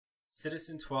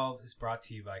Citizen 12 is brought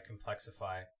to you by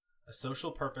Complexify, a social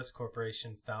purpose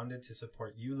corporation founded to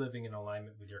support you living in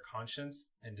alignment with your conscience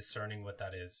and discerning what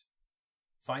that is.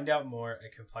 Find out more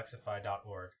at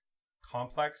complexify.org.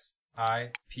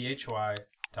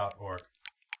 ComplexIPHY.org.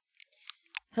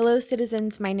 Hello,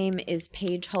 citizens. My name is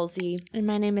Paige Hulsey. And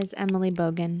my name is Emily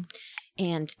Bogen.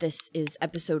 And this is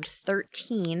episode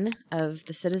 13 of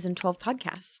the Citizen 12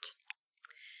 podcast.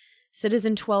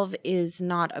 Citizen 12 is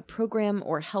not a program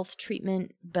or health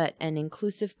treatment, but an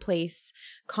inclusive place,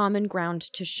 common ground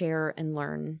to share and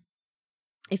learn.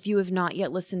 If you have not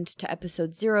yet listened to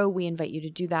episode 0, we invite you to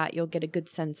do that. You'll get a good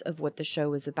sense of what the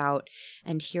show is about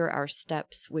and hear our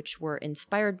steps, which were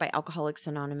inspired by Alcoholics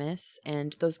Anonymous,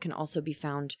 and those can also be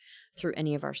found through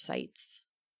any of our sites.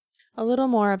 A little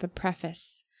more of a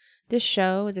preface. This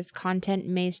show, this content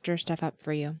may stir stuff up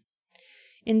for you.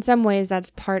 In some ways, that's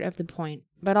part of the point,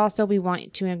 but also we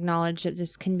want to acknowledge that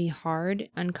this can be hard,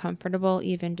 uncomfortable,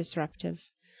 even disruptive.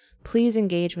 Please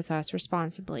engage with us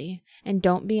responsibly, and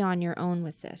don't be on your own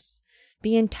with this.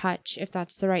 Be in touch if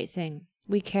that's the right thing.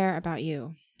 We care about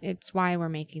you. It's why we're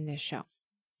making this show.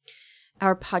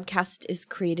 Our podcast is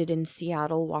created in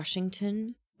Seattle,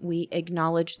 Washington. We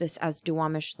acknowledge this as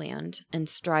Duwamish land and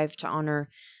strive to honor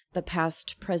the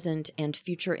past, present, and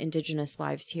future Indigenous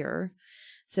lives here.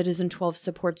 Citizen 12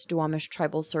 supports Duwamish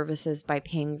tribal services by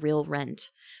paying real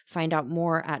rent. Find out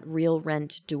more at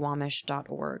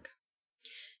realrentduwamish.org.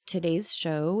 Today's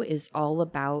show is all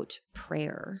about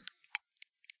prayer.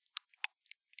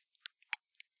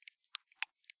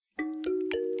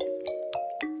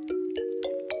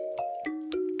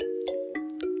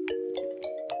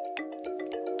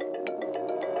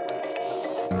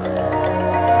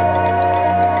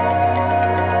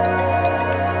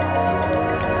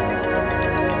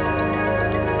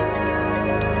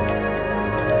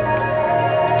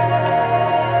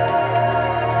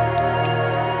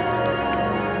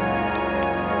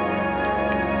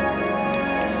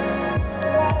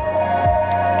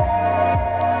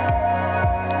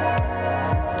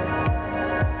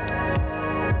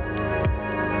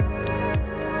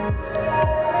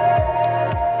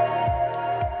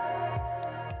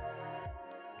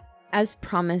 As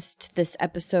promised, this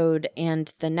episode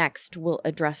and the next will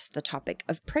address the topic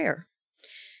of prayer.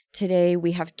 Today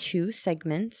we have 2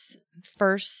 segments.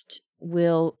 First,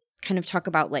 we'll kind of talk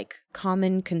about like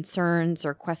common concerns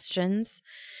or questions,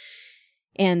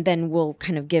 and then we'll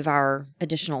kind of give our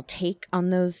additional take on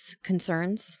those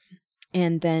concerns.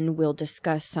 And then we'll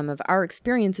discuss some of our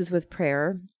experiences with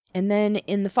prayer. And then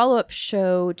in the follow-up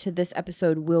show to this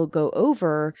episode, we'll go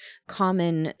over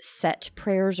common set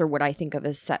prayers, or what I think of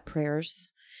as set prayers,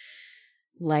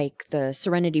 like the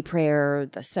Serenity Prayer,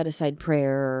 the Set-Aside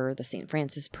Prayer, the St.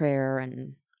 Francis Prayer,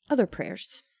 and other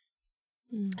prayers.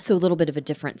 So a little bit of a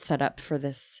different setup for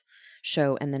this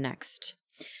show and the next.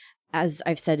 As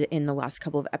I've said in the last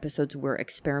couple of episodes, we're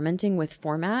experimenting with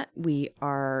format.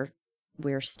 We're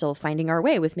still finding our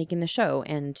way with making the show,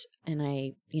 and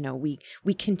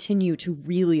we continue to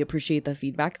really appreciate the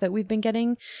feedback that we've been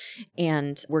getting,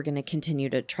 and we're going to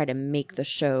continue to try to make the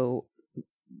show,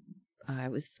 I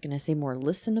was going to say more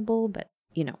listenable, but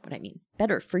you know what I mean,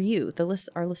 better for you,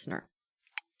 our listener.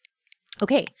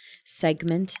 Okay,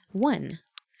 segment 1.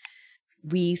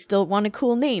 We still want a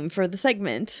cool name for the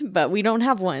segment, but we don't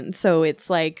have one. So it's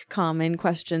like common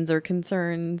questions or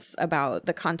concerns about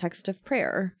the context of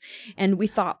prayer. And we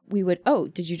thought we would,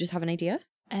 did you just have an idea?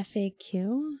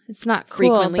 FAQ? It's not cool,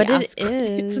 Frequently but asked, it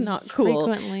is. It's not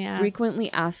cool.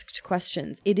 Frequently asked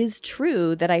questions. It is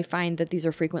true that I find that these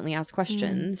are frequently asked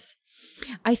questions.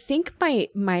 I think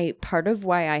my part of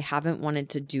why I haven't wanted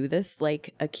to do this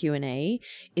like a Q&A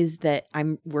is that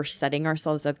we're setting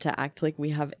ourselves up to act like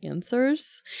we have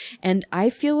answers, and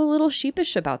I feel a little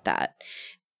sheepish about that.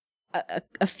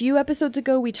 A few episodes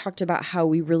ago, we talked about how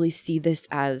we really see this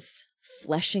as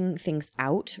fleshing things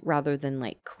out rather than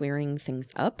like clearing things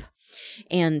up,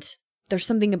 and there's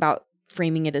something about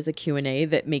framing it as a Q&A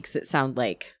that makes it sound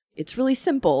like it's really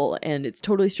simple and it's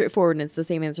totally straightforward and it's the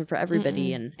same answer for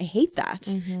everybody. And I hate that.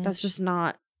 That's just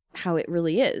not how it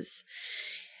really is.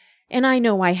 And I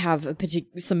know I have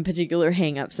some particular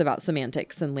hangups about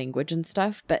semantics and language and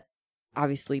stuff, but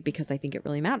obviously because I think it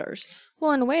really matters.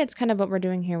 Well, in a way, it's kind of what we're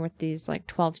doing here with these like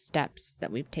 12 steps that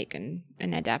we've taken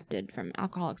and adapted from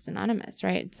Alcoholics Anonymous,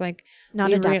 right? It's like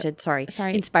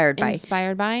inspired by.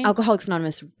 Alcoholics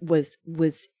Anonymous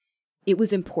it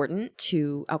was important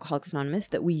to Alcoholics Anonymous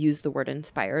that we use the word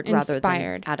inspired rather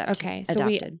than adapted. Okay, so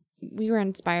we were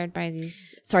inspired by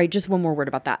these. Sorry, just one more word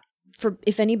about that.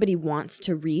 If anybody wants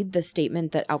to read the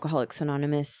statement that Alcoholics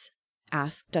Anonymous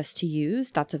asked us to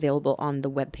use, that's available on the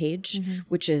webpage,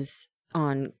 which is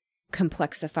on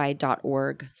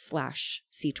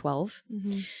complexify.org/C12.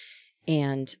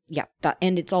 And yeah,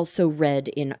 and it's also read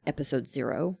in episode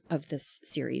 0 of this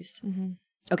series.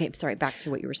 Okay, sorry, back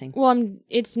to what you were saying. Well,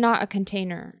 it's not a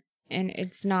container, and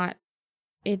it's not.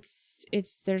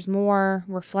 There's more.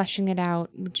 We're fleshing it out,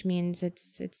 which means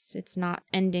it's not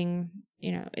ending.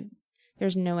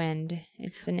 There's no end.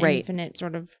 It's an infinite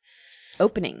sort of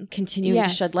opening, continuing to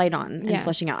shed light on and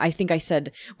fleshing out. I think I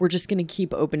said we're just going to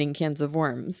keep opening cans of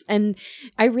worms, and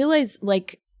I realize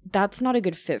that's not a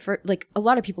good fit for a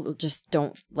lot of people just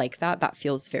don't like that. That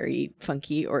feels very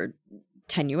funky or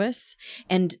tenuous,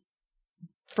 and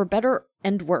for better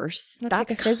and worse, that's like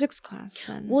a physics class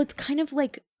then. Well, it's kind of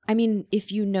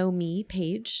if you know me,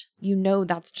 Paige,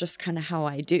 that's just kind of how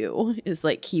I do, is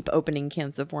keep opening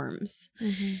cans of worms.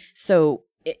 So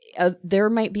there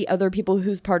might be other people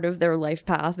whose part of their life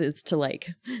path is to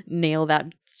nail that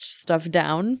stuff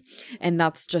down. And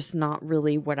that's just not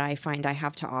really what I find I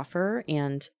have to offer.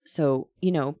 And so,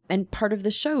 and part of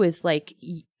the show is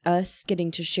us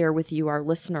getting to share with you, our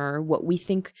listener, what we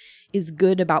think is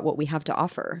good about what we have to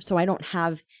offer. So I don't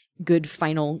have good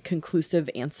final conclusive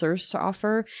answers to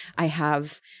offer. I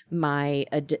have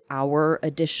our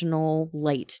additional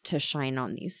light to shine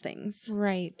on these things.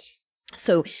 Right.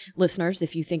 So listeners,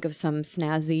 if you think of some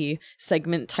snazzy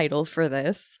segment title for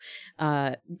this,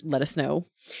 let us know.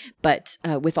 But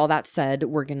with all that said,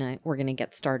 we're gonna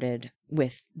get started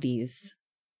with these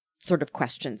sort of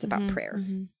questions about prayer.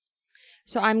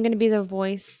 So I'm gonna be the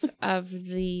voice of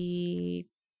the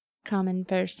common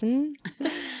person.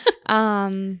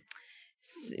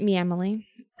 Me, Emily.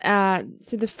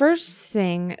 So the first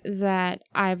thing that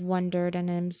I've wondered and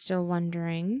am still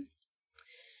wondering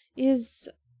is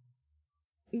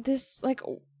this,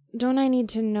 don't I need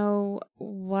to know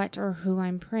what or who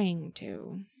I'm praying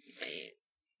to?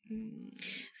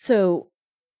 So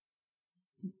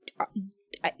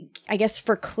I guess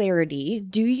for clarity,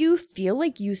 do you feel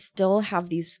like you still have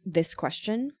this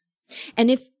question? And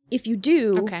if you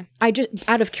do, okay. I just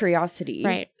out of curiosity,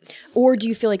 right? Or do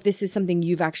you feel like this is something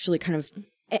you've actually kind of?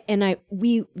 And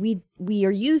we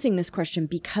are using this question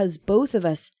because both of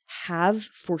us have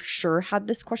for sure had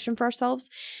this question for ourselves,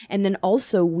 and then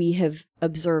also we have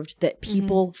observed that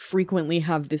people frequently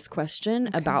have this question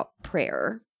about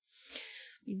prayer.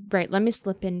 Right. Let me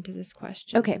slip into this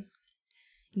question. Okay.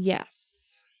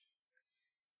 Yes.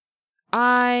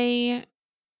 I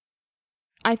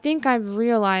think I've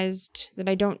realized that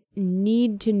I don't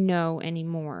need to know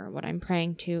anymore what I'm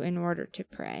praying to in order to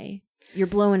pray. You're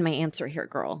blowing my answer here,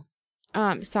 girl.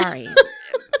 Sorry.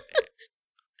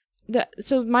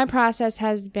 So my process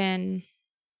has been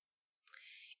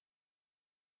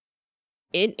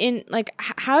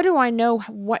how do I know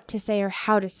what to say or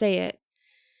how to say it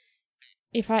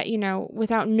if I,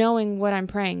 without knowing what I'm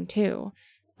praying to?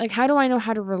 How do I know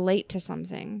how to relate to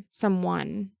something,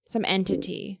 someone, some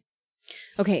entity?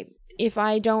 Okay. If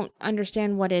I don't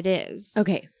understand what it is.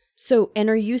 Okay. So, and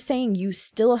are you saying you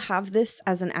still have this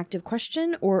as an active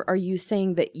question, or are you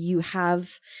saying that you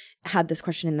have had this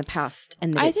question in the past?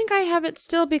 And that I think I have it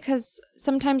still because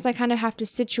sometimes I kind of have to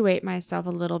situate myself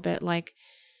a little bit.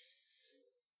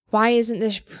 Why isn't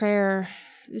this prayer,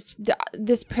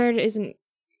 this prayer isn't,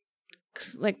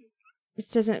 it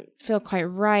doesn't feel quite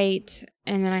right.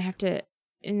 And then I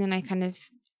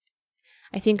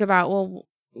think about, well,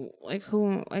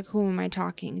 who am I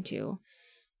talking to?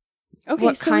 Okay,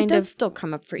 what so kind it does of, still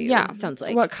come up for you, yeah, sounds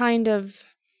like. What kind of,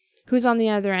 who's on the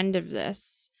other end of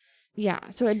this? Yeah,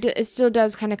 so it still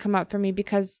does kind of come up for me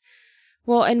because,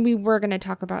 well, and we were going to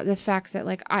talk about the fact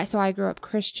that, I grew up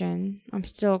Christian. I'm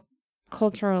still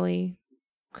culturally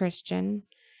Christian.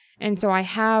 And so I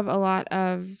have a lot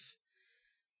of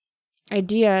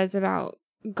ideas about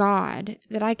God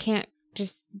that I can't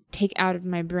just take out of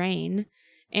my brain.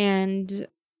 And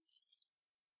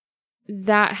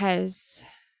there's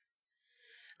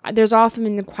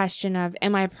often the question of,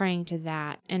 am I praying to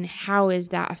that? And how is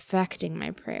that affecting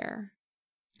my prayer?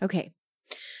 Okay.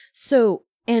 So,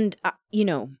 and,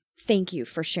 thank you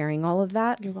for sharing all of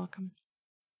that. You're welcome.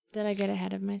 Did I get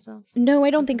ahead of myself? No, I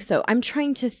don't think so. I'm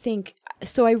trying to think.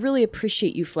 So I really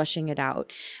appreciate you fleshing it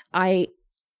out. I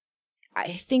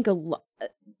think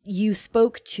you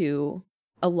spoke to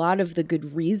a lot of the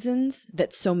good reasons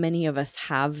that so many of us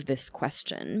have this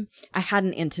question. I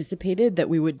hadn't anticipated that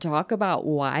we would talk about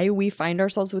why we find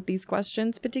ourselves with these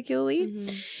questions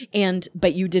particularly.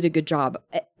 But you did a good job.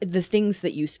 The things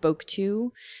that you spoke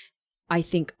to, I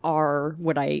think, are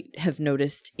what I have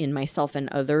noticed in myself and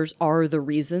others are the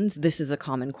reasons this is a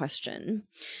common question.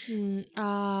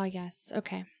 Yes.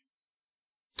 Okay.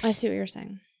 I see what you're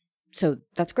saying. So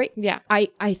that's great. Yeah.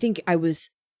 I think I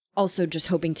was also just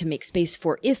hoping to make space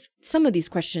for if some of these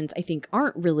questions I think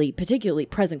aren't really particularly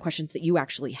present questions that you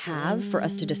actually have for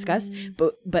us to discuss,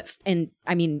 but and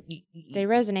I mean they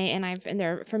resonate and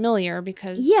they're familiar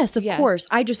because yes, of course.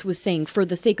 I just was saying for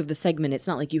the sake of the segment, it's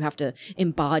not like you have to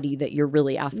embody that you're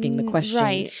really asking the question,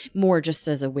 right. More just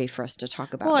as a way for us to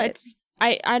talk about it.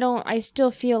 Well, I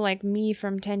still feel like me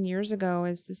from 10 years ago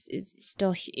is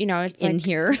still, it's in like,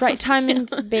 here. Right. Time and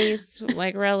space,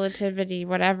 like relativity,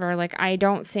 whatever. Like, I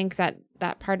don't think that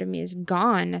part of me is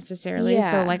gone necessarily. Yeah.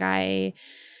 So like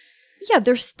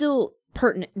they're still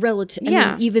pertinent relative. I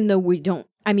mean, even though we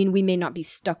may not be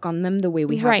stuck on them the way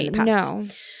we have in the past. No.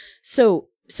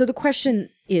 So the question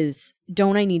is,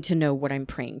 don't I need to know what I'm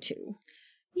praying to?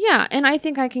 Yeah. And I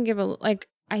think I can give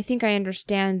I think I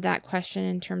understand that question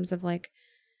in terms of like,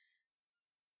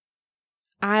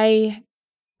 I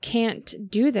can't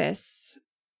do this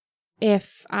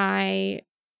if I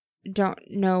don't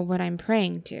know what I'm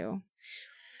praying to.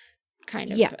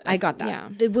 Kind of. Yeah, I got that.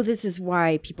 Yeah. Well, this is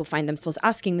why people find themselves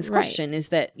asking this question is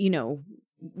that,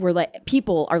 we're like,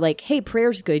 people are like, hey,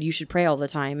 prayer's good. You should pray all the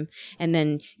time. And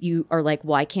then you are like,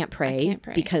 well, I can't pray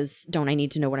because don't I need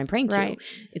to know what I'm praying to? Right.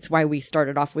 It's why we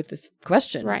started off with this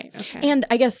question. Right. Okay. And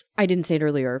I guess I didn't say it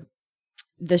earlier.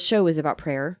 The show is about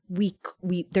prayer. We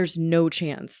there's no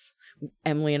chance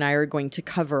Emily and I are going to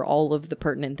cover all of the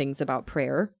pertinent things about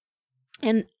prayer.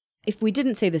 And if we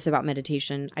didn't say this about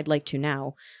meditation, I'd like to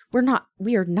now.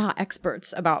 We are not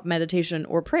experts about meditation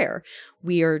or prayer.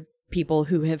 We are people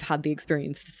who have had the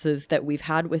experiences that we've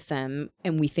had with them,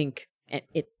 and we think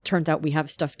it turns out we have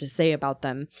stuff to say about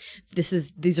them.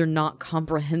 These are not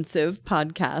comprehensive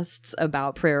podcasts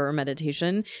about prayer or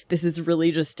meditation. This is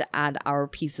really just to add our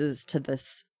pieces to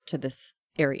this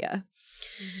area.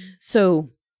 Mm-hmm.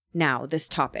 So now this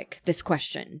topic, this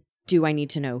question, do I need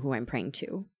to know who I'm praying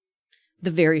to?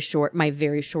 My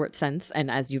very short sense,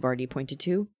 and as you've already pointed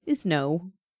to, is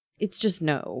no. It's just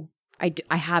no. I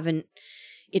haven't.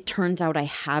 It turns out I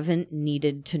haven't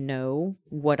needed to know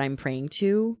what I'm praying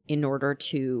to in order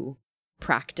to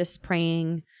practice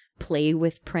praying, play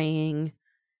with praying,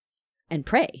 and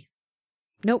pray.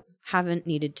 Nope, haven't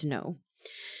needed to know.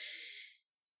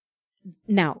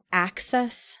 Now,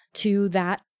 access to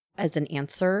that as an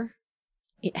answer,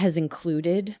 it has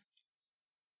included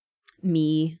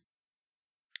me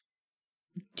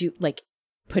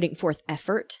putting forth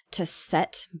effort to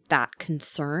set that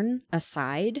concern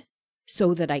aside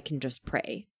so that I can just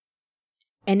pray.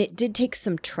 And it did take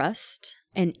some trust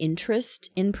and interest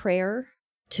in prayer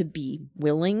to be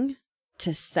willing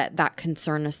to set that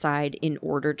concern aside in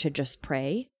order to just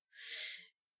pray.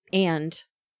 And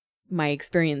my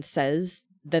experience says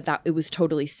that it was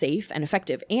totally safe and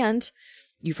effective. And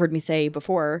you've heard me say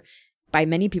before, by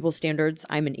many people's standards,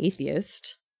 I'm an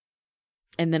atheist.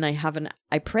 And then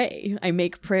I pray. I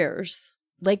make prayers.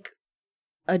 Like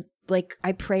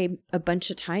I pray a bunch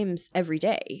of times every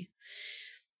day.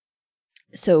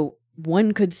 So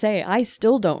one could say, I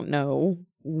still don't know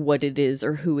what it is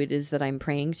or who it is that I'm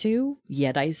praying to,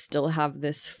 yet I still have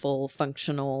this full,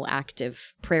 functional,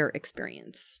 active prayer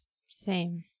experience.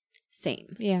 Same.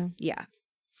 Yeah.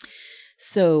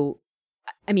 So,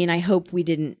 I mean, I hope we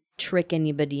didn't trick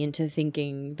anybody into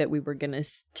thinking that we were going to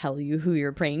tell you who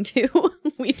you're praying to.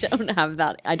 We don't have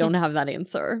that. I don't have that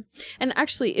answer. And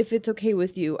actually, if it's okay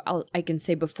with you, I can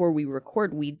say before we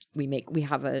record, we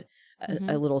have a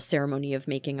little ceremony of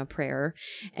making a prayer,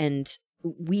 and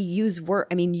we use word.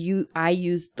 I mean, I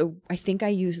think I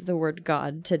used the word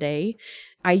God today.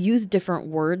 I use different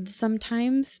words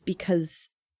sometimes because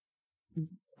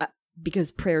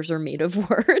prayers are made of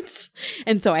words,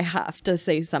 and so I have to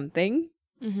say something.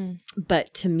 Mm-hmm.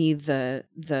 But to me,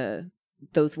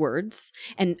 those words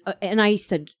and I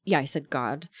said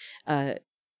God. For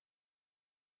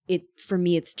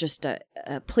me, it's just a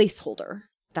placeholder.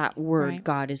 That word right.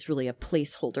 God is really a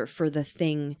placeholder for the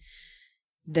thing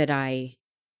that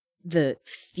the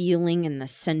feeling and the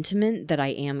sentiment that I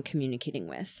am communicating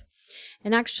with.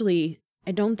 And actually,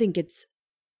 I don't think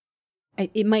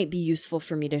it might be useful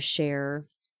for me to share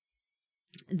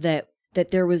that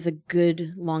there was a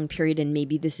good long period, and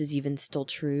maybe this is even still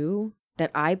true,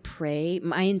 that I pray.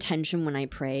 My intention when I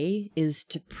pray is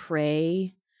to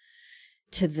pray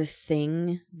to the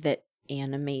thing that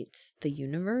animates the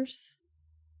universe.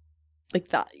 Like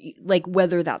that, like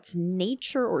whether that's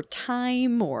nature or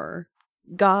time or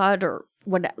God or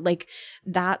what, like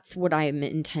that's what I'm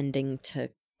intending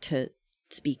to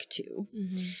speak to.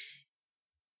 Mm-hmm.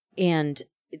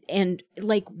 And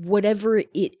like whatever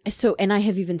and I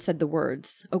have even said the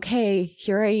words, okay,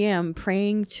 here I am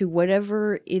praying to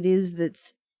whatever it is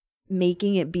that's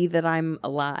making it be that I'm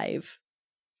alive.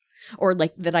 or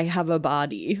like that I have a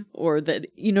body, or that,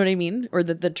 you know what I mean? Or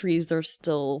that the trees are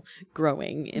still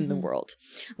growing in the world.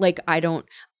 Like I don't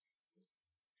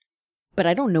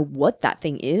know what that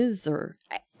thing is,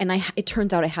 it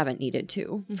turns out I haven't needed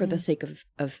to for the sake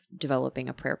of developing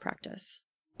a prayer practice.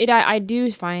 I do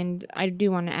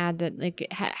want to add that like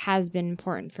it has been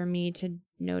important for me to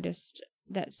notice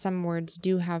that some words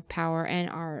do have power and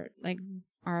are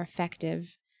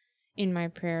effective in my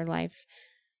prayer life.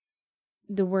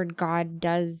 The word God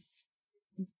does,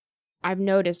 I've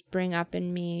noticed, bring up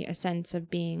in me a sense of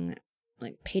being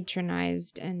like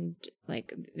patronized and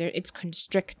like it's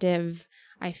constrictive.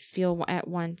 I feel at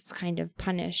once kind of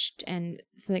punished, and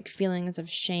like feelings of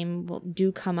shame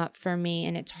do come up for me,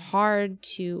 and it's hard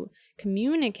to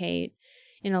communicate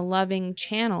in a loving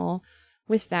channel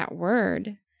with that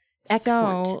word.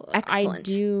 Excellent. So Excellent. I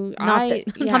do not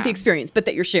the experience, but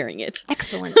that you're sharing it.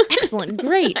 Excellent.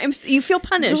 Great. You feel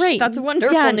punished. Great. That's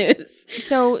wonderful news.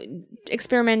 So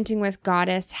experimenting with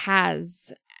Goddess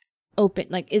is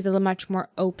a much more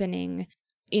opening,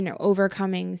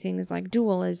 overcoming things like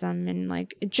dualism, and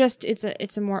like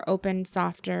it's a more open,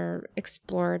 softer,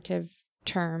 explorative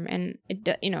term. And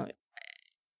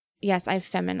yes, I've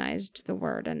feminized the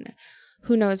word, and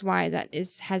who knows why that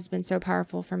has been so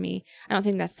powerful for me. I don't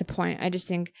think that's the point. I just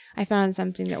think I found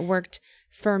something that worked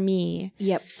for me.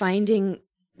 Yep, finding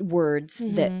words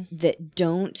that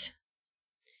don't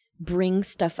bring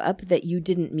stuff up that you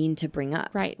didn't mean to bring up.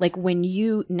 Right. Like when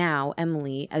you now,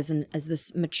 Emily, as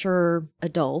this mature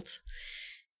adult,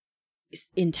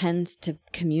 intends to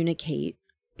communicate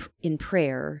in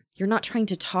prayer, you're not trying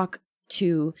to talk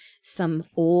to some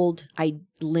old,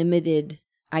 limited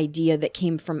idea that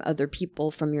came from other people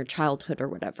from your childhood or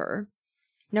whatever.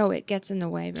 No, it gets in the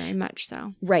way very much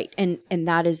so. Right. And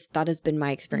that has been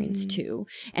my experience too.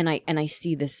 And I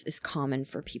see this is common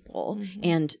for people.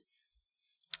 And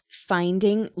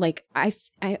finding, like, I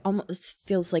almost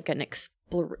feels like an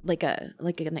explorer, like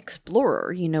an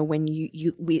explorer, when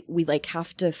we like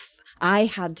have to I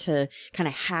had to kind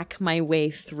of hack my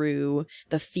way through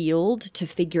the field to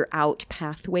figure out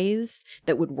pathways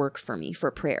that would work for me for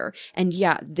prayer. And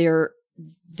yeah, there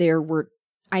were,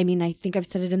 I mean, I think I've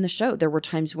said it in the show, there were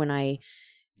times when I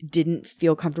didn't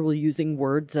feel comfortable using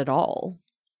words at all.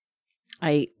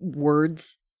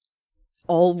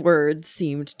 All words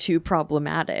seemed too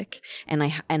problematic, and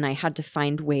I had to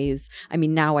find ways. I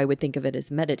mean, now I would think of it as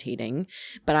meditating,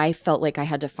 but I felt like I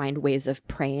had to find ways of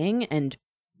praying and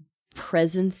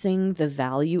presencing the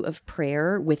value of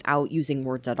prayer without using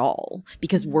words at all,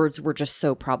 because words were just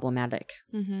so problematic.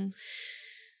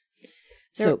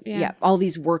 So yeah, all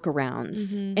these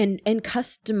workarounds and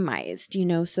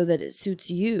customized, so that it suits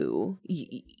you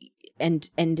and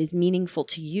is meaningful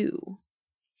to you.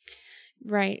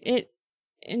 Right.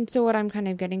 And so what I'm kind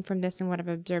of getting from this and what I've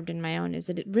observed in my own is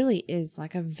that it really is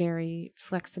like a very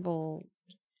flexible,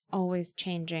 always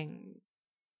changing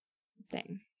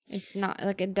thing. It's not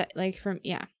like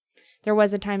there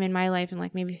was a time in my life, and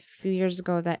like maybe a few years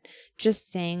ago, that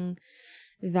just saying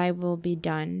 "Thy will be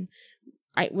done"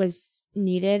 was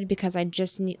needed, because I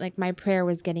just like my prayer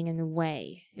was getting in the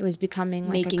way. It was becoming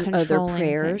like making a controlling other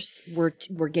prayers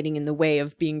were getting in the way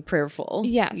of being prayerful.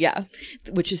 Yes. Yeah.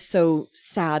 Which is so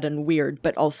sad and weird,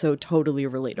 but also totally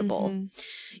relatable.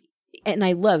 And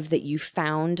I love that you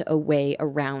found a way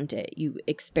around it. You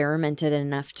experimented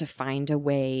enough to find a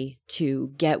way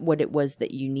to get what it was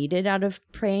that you needed out of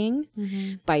praying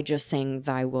by just saying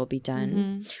 "Thy will be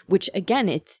done," which again,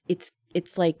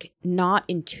 it's like not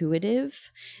intuitive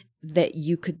that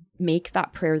you could make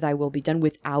that prayer "Thy will be done"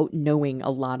 without knowing a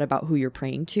lot about who you're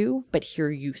praying to. But here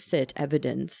you sit,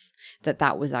 evidence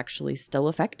that was actually still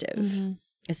effective.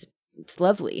 It's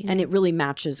lovely. And it really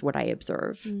matches what I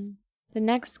observe. The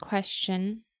next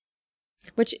question,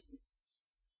 which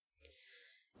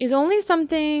is only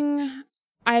something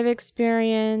I've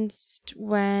experienced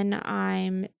when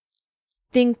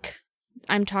think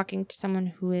I'm talking to someone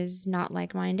who is not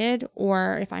like-minded,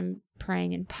 or if I'm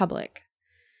praying in public,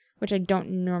 which I don't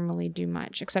normally do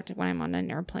much, except when I'm on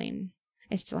an airplane.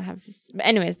 I still have this. But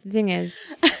anyways, the thing is,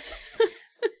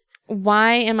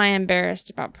 why am I embarrassed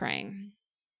about praying?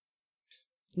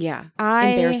 Yeah.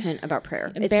 Embarrassment about prayer.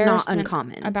 It's not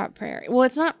uncommon. About prayer. Well,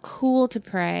 it's not cool to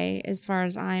pray as far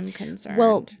as I'm concerned.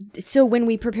 Well, so when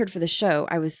we prepared for the show,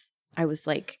 I was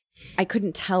like, I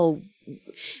couldn't tell.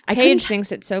 Paige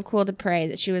thinks it's so cool to pray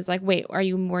that she was like, wait, were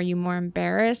you more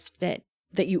embarrassed that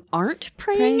you aren't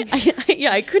praying?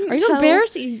 I couldn't tell. Are you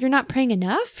embarrassed that you're not praying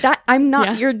enough? That I'm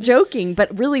not, you're joking.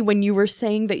 But really, when you were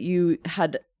saying that you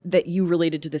had that you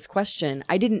related to this question.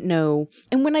 I didn't know.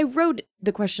 And when I wrote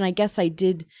the question, I guess I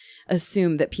did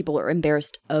assume that people are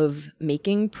embarrassed of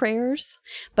making prayers.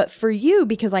 But for you,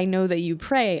 because I know that you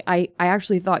pray, I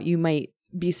actually thought you might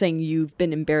be saying you've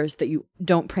been embarrassed that you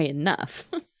don't pray enough.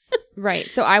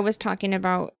 Right. So I was talking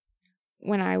about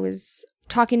when I was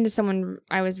talking to someone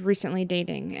I was recently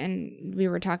dating, and we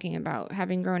were talking about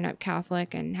having grown up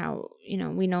Catholic and how, you know,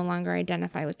 we no longer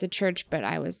identify with the church, but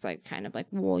I was like, kind of like,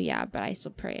 well, yeah, but I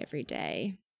still pray every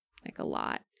day, like a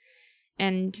lot.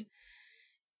 And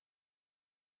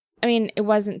I mean, it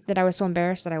wasn't that I was so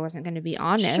embarrassed that I wasn't going to be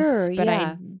honest. Sure, but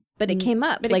yeah. But it came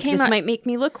up. But like, this might make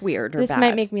me look weird or this bad.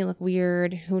 might make me look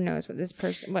weird. Who knows what this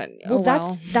person... But,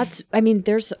 that's... I mean,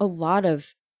 there's a lot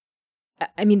of...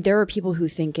 I mean, there are people who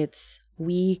think it's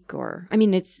weak or... I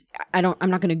mean, it's... I'm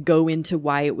not going to go into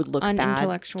why it would look bad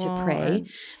to pray.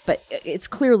 But it's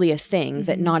clearly a thing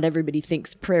that not everybody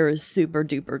thinks prayer is super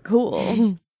duper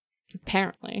cool.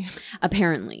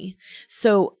 Apparently.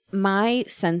 So my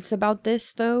sense about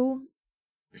this, though...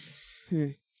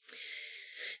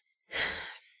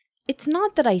 It's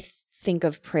not that I think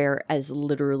of prayer as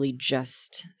literally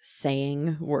just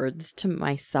saying words to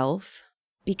myself,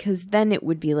 because then it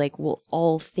would be like, well,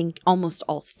 almost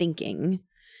all thinking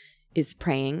is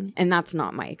praying, and that's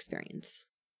not my experience.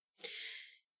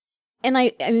 And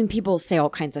I mean, people say all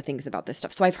kinds of things about this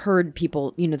stuff. So I've heard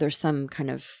people, you know, there's some kind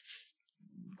of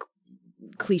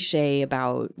cliche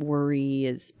about worry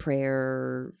is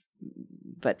prayer,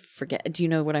 but forget. Do you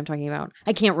know what I'm talking about?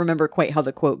 I can't remember quite how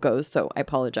the quote goes, so I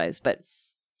apologize. But,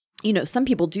 you know, some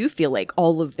people do feel like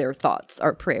all of their thoughts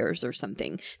are prayers or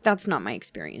something. That's not my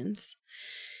experience.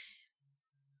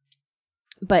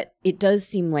 But it does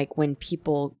seem like when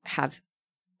people have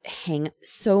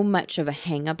so much of a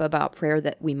hang up about prayer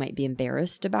that we might be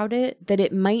embarrassed about it, that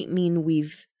it might mean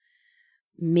we've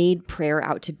made prayer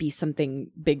out to be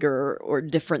something bigger or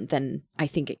different than I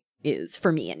think it is,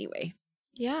 for me anyway.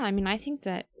 Yeah, I mean, I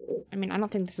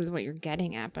don't think this is what you're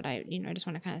getting at, but I just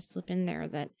want to kind of slip in there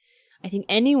that I think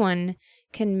anyone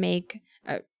can make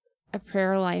a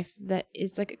prayer life that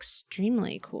is like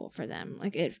extremely cool for them.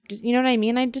 Like, it just, you know what I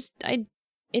mean?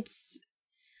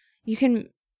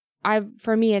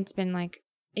 For me, it's been like,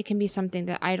 it can be something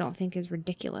that I don't think is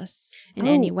ridiculous in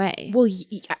any way. Well,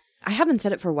 I haven't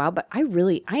said it for a while, but I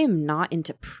am not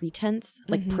into pretense,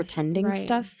 like pretending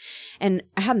stuff. And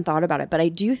I hadn't thought about it, but I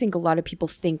do think a lot of people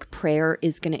think prayer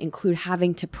is going to include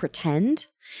having to pretend.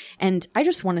 And I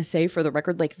just want to say for the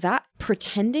record, like, that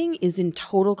pretending is in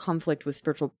total conflict with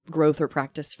spiritual growth or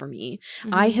practice for me.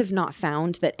 I have not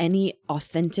found that any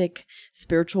authentic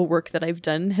spiritual work that I've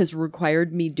done has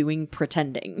required me doing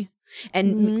pretending.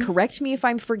 And correct me if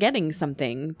I'm forgetting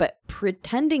something, but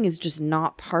pretending is just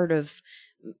not part of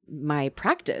my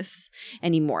practice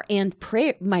anymore. And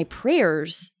my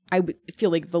prayers, I would feel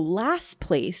like the last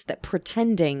place that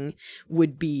pretending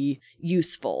would be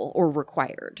useful or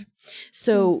required.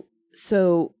 So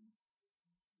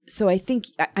I think,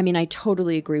 I mean, I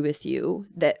totally agree with you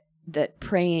that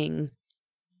praying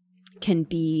can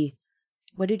be,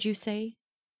 what did you say?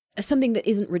 Something that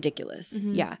isn't ridiculous.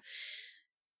 Yeah.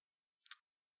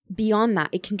 Beyond that,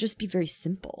 it can just be very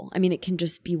simple. I mean, it can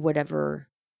just be whatever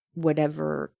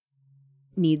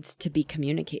needs to be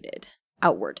communicated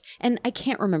outward. And I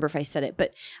can't remember if I said it,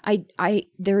 but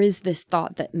there is this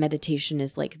thought that meditation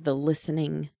is like the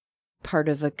listening part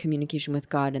of a communication with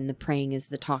God, and the praying is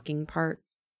the talking part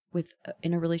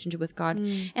in a relationship with God.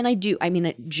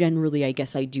 And generally, I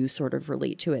guess I do sort of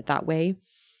relate to it that way.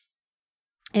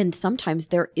 And sometimes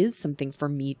there is something for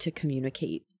me to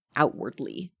communicate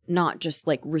outwardly, not just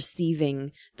like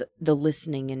receiving the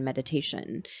listening and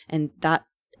meditation. And that,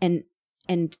 and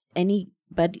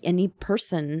any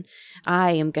person,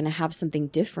 I am going to have something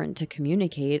different to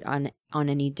communicate on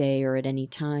any day or at any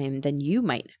time than you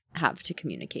might have to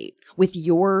communicate with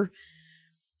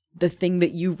the thing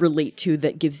that you relate to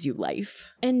that gives you life.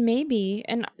 And maybe,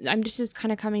 and I'm just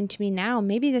kind of coming to me now,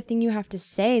 maybe the thing you have to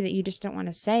say that you just don't want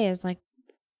to say is like,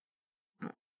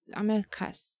 I'm going to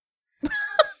cuss.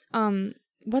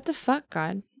 What the fuck,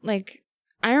 God? Like,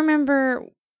 I remember,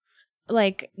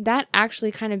 like, that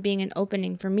actually kind of being an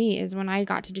opening for me is when I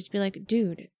got to just be like,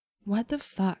 dude, what the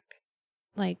fuck,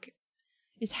 like,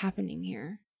 is happening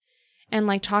here? And,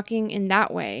 like, talking in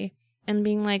that way and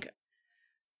being like,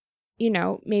 you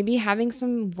know, maybe having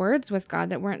some words with God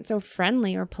that weren't so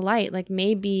friendly or polite. Like,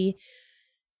 maybe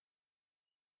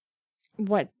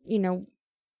what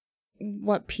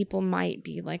people might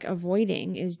be like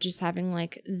avoiding is just having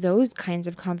like those kinds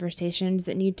of conversations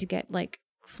that need to get like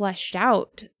fleshed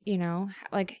out, you know,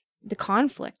 like the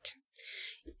conflict.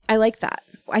 I like that.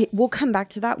 We'll come back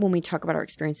to that when we talk about our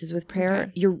experiences with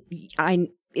prayer.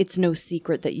 Okay. It's no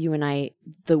secret that you and I,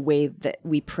 the way that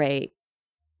we pray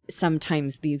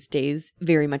sometimes these days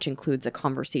very much includes a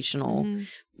conversational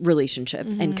relationship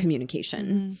and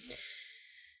communication.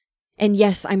 And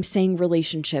yes, I'm saying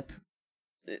relationship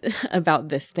about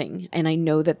this thing. And I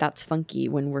know that that's funky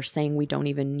when we're saying we don't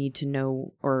even need to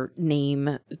know or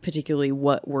name particularly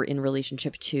what we're in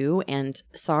relationship to. And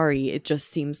sorry, it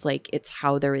just seems like it's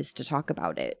how there is to talk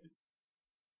about it.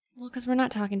 Well, because we're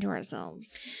not talking to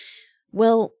ourselves.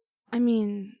 Well, I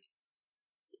mean,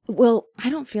 I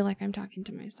don't feel like I'm talking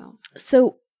to myself.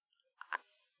 So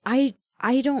I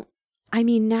don't, I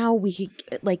mean, now we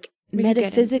could like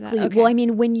metaphysically, okay. Well, I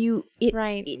mean, when you,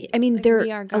 right. I mean, Like there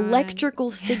we are are God. electrical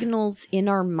signals in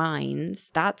our minds.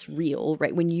 That's real,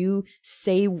 right? When you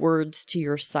say words to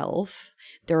yourself,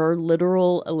 there are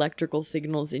literal electrical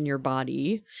signals in your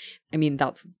body. I mean,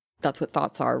 that's what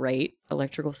thoughts are, right?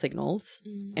 Electrical signals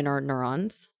in our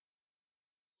neurons.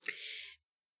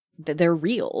 They're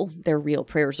real. They're real.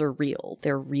 Prayers are real.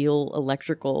 They're real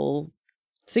electrical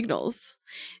signals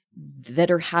that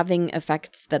are having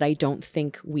effects that I don't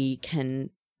think we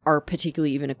are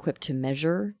particularly even equipped to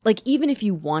measure. Like, even if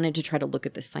you wanted to try to look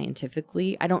at this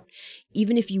scientifically,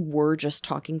 even if you were just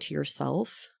talking to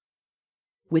yourself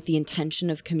with the intention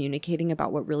of communicating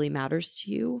about what really matters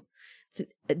to you, it's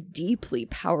a deeply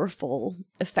powerful,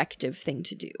 effective thing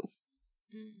to do.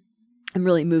 I'm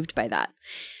really moved by that.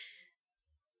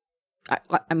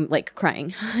 I'm like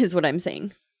crying is what I'm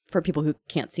saying for people who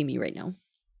can't see me right now.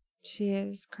 She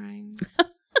is crying.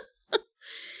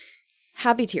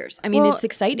 Happy tears. I mean, it's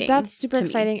exciting. That's super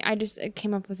exciting. I just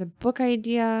came up with a book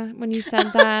idea when you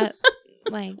said that.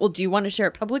 Like, well, do you want to share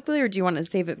it publicly or do you want to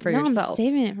save it for yourself? I'm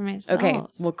saving it for myself. Okay.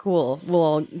 Well, cool.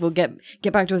 We'll get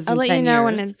back to us in 10 years. I'll let you know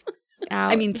when it's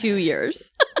out. I mean, 2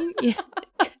 years.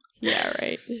 Yeah,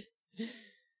 right.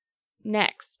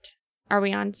 Next. Are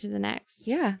we on to the next?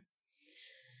 Yeah.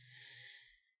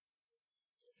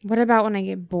 What about when I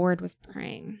get bored with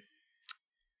praying?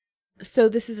 So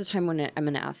this is a time when I'm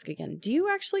going to ask again. Do you,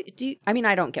 I mean,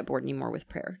 I don't get bored anymore with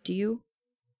prayer. Do you?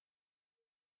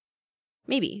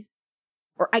 Maybe.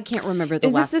 Or I can't remember the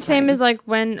last time. Is this the same as like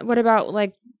what about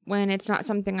like when it's not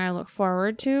something I look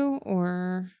forward to,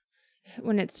 or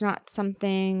when it's not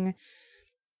something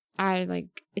I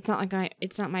like, it's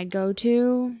not my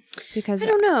go-to because I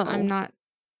don't know. I'm not.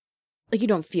 Like, you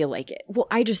don't feel like it. Well,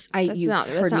 that's not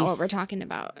what we're talking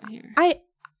about here. I'll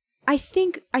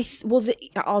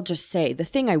just say the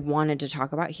thing I wanted to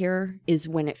talk about here is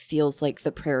when it feels like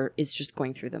the prayer is just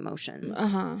going through the motions.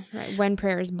 Right. When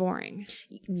prayer is boring.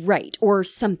 Right. Or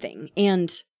something. And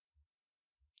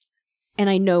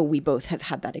I know we both have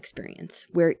had that experience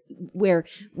where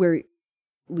we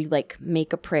like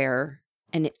make a prayer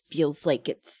and it feels like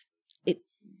it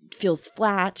feels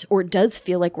flat, or it does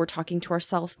feel like we're talking to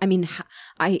ourselves. I mean,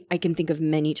 I can think of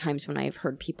many times when I've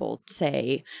heard people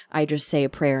say, I just say a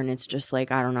prayer and it's just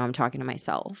like, I don't know, I'm talking to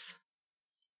myself.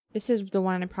 This is the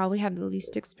one I probably have the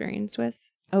least experience with.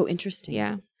 Oh, interesting.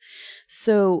 Yeah.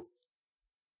 So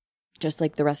just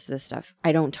like the rest of this stuff,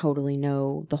 I don't totally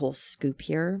know the whole scoop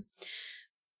here,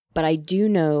 but I do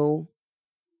know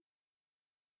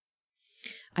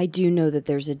that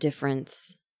there's a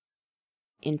difference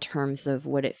in terms of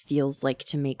what it feels like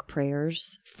to make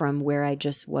prayers from where I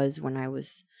just was when I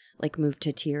was like moved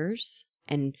to tears.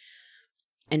 And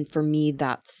for me,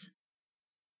 that's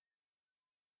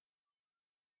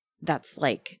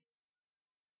like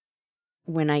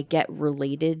when I get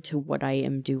related to what I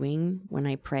am doing when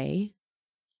I pray,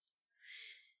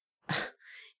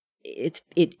 it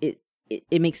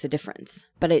makes a difference,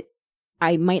 but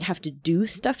I might have to do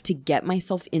stuff to get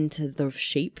myself into the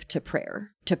shape to pray.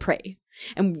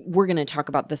 And we're going to talk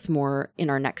about this more in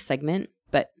our next segment,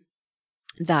 but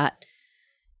that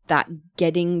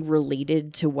getting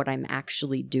related to what I'm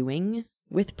actually doing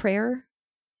with prayer.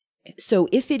 So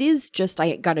if it is just,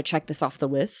 I got to check this off the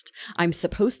list, I'm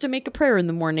supposed to make a prayer in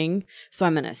the morning, so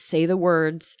I'm going to say the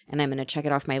words and I'm going to check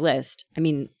it off my list. I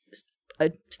mean,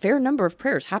 a fair number of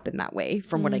prayers happen that way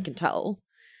from what I can tell.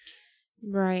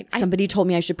 Right. Somebody told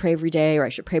me I should pray every day, or I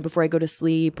should pray before I go to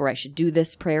sleep, or I should do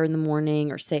this prayer in the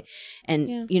morning, or say,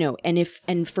 and you know,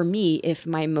 and for me, if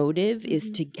my motive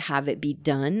is to have it be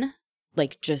done,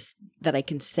 like just that I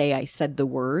can say I said the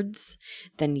words,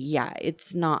 then yeah,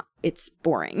 it's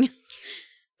boring.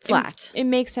 Flat. It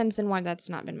makes sense in why that's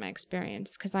not been my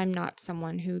experience, because I'm not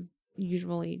someone who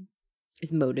usually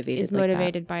is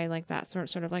motivated by like that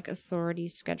sort of like authority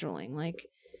scheduling. Like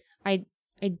I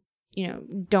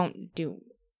don't do.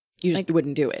 You just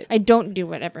wouldn't do it. I don't do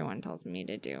what everyone tells me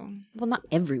to do. Well, not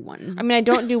everyone. I mean, I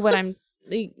don't do what I'm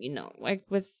like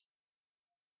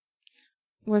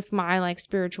with my like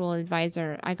spiritual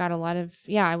advisor, I got a lot of,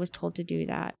 I was told to do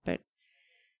that, but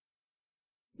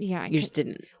you just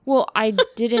didn't. Well, I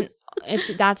didn't.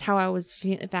 If that's how I was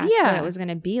feeling, if that's what it was going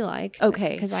to be like.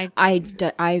 Okay. Because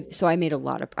I've made a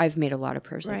lot of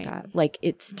prayers like Right. that. Like,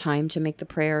 it's time to make the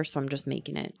prayer, so I'm just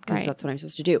making it because Right. that's what I'm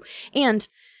supposed to do. And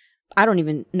I don't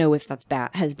even know if that's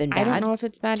has been bad. I don't know if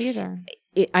it's bad either.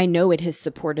 I know it has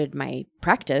supported my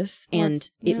practice, and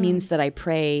it means that I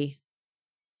pray.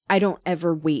 I don't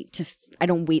wait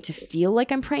to feel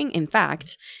like I'm praying. In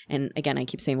fact, and again, I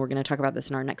keep saying we're going to talk about this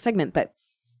in our next segment, but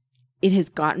it has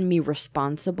gotten me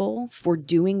responsible for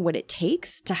doing what it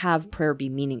takes to have prayer be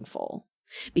meaningful.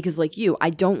 Because like you,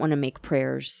 I don't want to make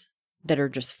prayers that are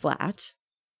just flat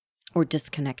or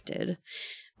disconnected.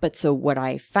 But so what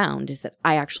I found is that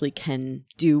I actually can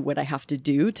do what I have to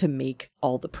do to make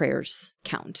all the prayers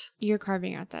count. You're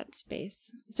carving out that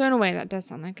space. So in a way, that does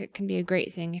sound like it can be a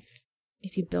great thing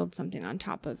if you build something on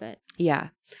top of it. Yeah.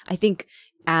 I think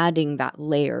adding that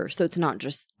layer, so it's not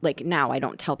just like, now I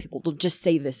don't tell people to just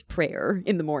say this prayer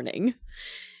in the morning.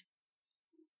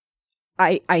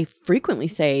 I frequently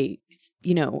say,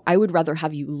 I would rather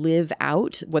have you live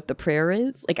out what the prayer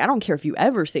is. Like, I don't care if you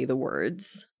ever say the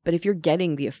words, but if you're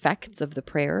getting the effects of the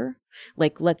prayer,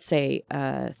 like let's say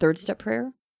third step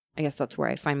prayer, I guess that's where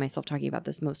I find myself talking about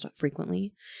this most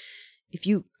frequently.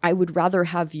 I would rather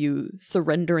have you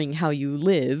surrendering how you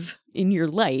live in your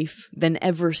life than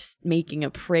ever making a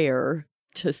prayer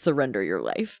to surrender your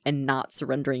life and not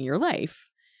surrendering your life,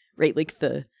 right? Like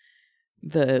the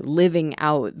living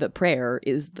out the prayer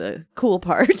is the cool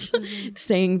part. Mm-hmm.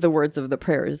 Saying the words of the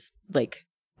prayer is like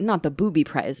not the booby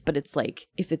prize, but it's like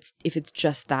if it's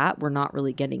just that, we're not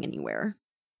really getting anywhere.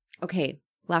 Okay,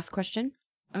 last question.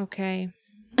 Okay.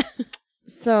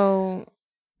 So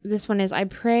this one is, I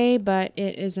pray, but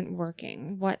it isn't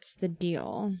working. What's the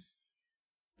deal?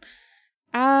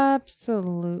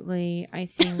 Absolutely. I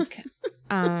think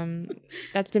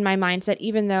that's been my mindset,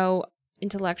 even though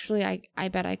intellectually I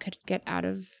bet I could get out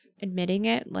of admitting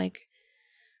it. Like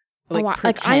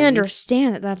I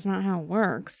understand that that's not how it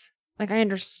works. Like, I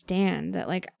understand that,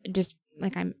 like, just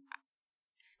like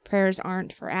prayers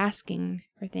aren't for asking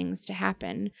for things to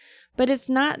happen, but it's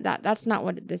not that. That's not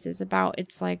what this is about.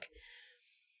 It's like,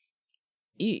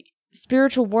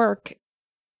 spiritual work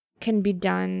can be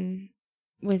done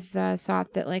with the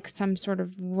thought that like some sort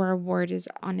of reward is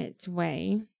on its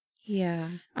way. Yeah.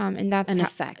 And that's an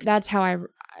effect. That's how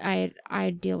I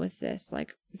deal with this.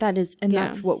 Like, that is, and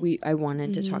that's what I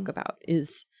wanted to talk about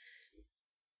is,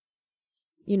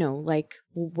 like,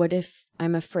 what if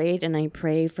I'm afraid and I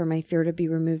pray for my fear to be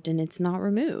removed and it's not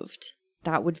removed?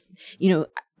 That would,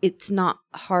 it's not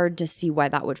hard to see why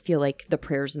that would feel like the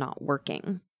prayer's not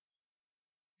working.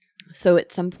 So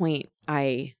at some point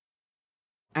I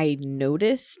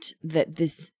noticed that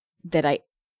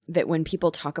when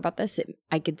people talk about this,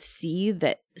 I could see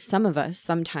that some of us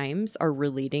sometimes are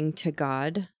relating to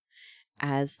God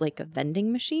as like a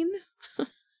vending machine.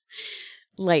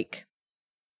 Like,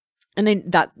 and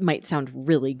that might sound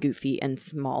really goofy and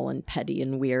small and petty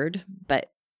and weird,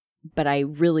 but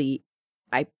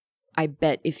I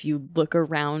bet if you look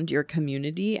around your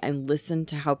community and listen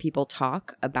to how people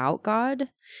talk about God,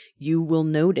 you will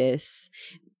notice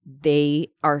they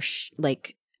are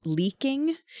like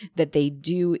leaking that they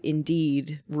do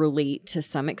indeed relate to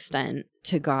some extent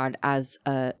to God as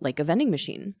a vending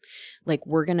machine. Like,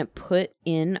 we're going to put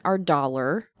in our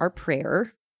dollar, our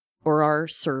prayer, or our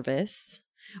service,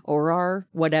 or our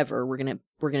whatever. We're going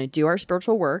to do our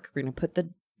spiritual work. We're going to put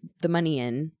the money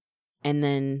in, and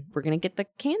then we're going to get the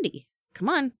candy. Come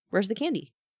on. Where's the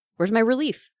candy? Where's my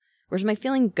relief? Where's my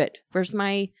feeling good? Where's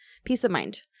my peace of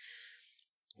mind?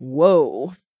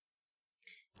 Whoa.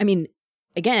 I mean,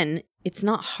 again, it's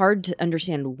not hard to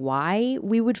understand why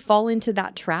we would fall into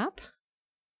that trap.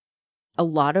 A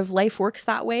lot of life works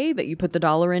that way, that you put the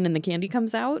dollar in and the candy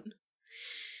comes out.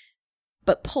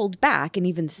 But pulled back and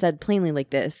even said plainly like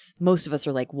this, most of us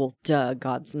are like, well, duh,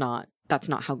 that's not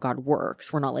how God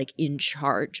works. We're not like in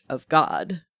charge of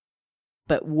God.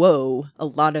 But whoa, a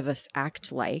lot of us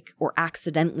act like, or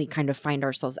accidentally kind of find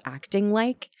ourselves acting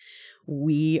like,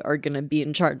 we are going to be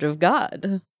in charge of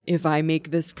God. If I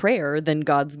make this prayer, then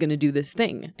God's going to do this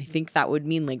thing. I think that would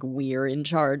mean like we're in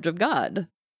charge of God.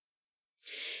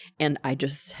 And I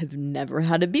just have never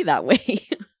had to be that way.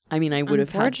 I mean, I would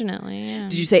have had. Unfortunately, yeah.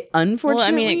 Did you say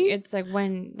unfortunately? Well, I mean, it's like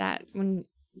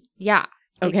yeah.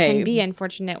 Okay. It can be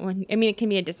unfortunate it can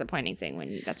be a disappointing thing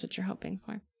when that's what you're hoping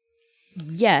for.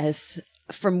 Yes.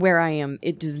 From where I am,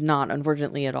 it does not,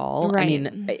 unfortunately, at all. Right. I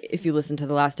mean, if you listen to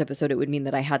the last episode, it would mean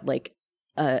that I had like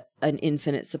an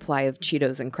infinite supply of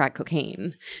Cheetos and crack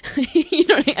cocaine. You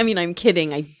know what I mean? I'm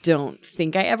kidding. I don't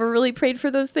think I ever really prayed for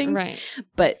those things. Right.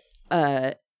 But,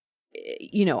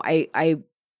 you know, I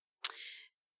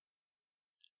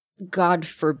God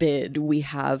forbid we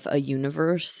have a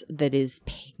universe that is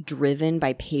driven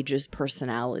by Paige's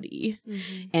personality.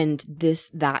 Mm-hmm. And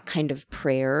that kind of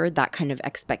prayer, that kind of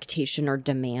expectation or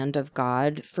demand of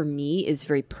God for me is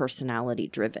very personality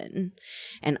driven.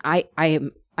 And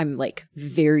I'm like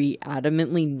very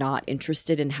adamantly not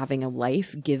interested in having a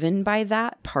life given by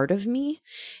that part of me.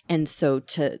 And so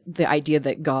to the idea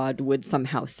that God would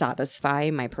somehow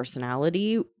satisfy my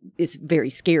personality is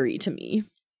very scary to me.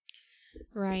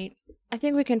 Right. I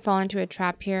think we can fall into a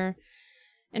trap here.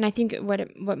 And I think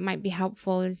what might be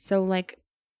helpful is, so like,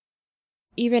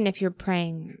 even if you're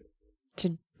praying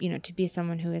to, you know, to be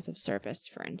someone who is of service,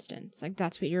 for instance, like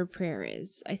that's what your prayer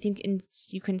is. I think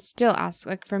you can still ask,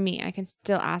 like for me, I can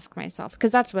still ask myself,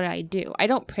 because that's what I do. I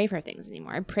don't pray for things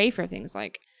anymore. I pray for things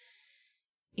like,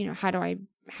 you know, how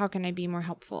can I be more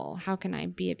helpful? How can I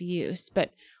be of use?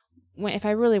 But if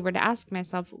I really were to ask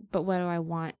myself, but what do I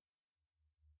want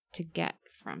to get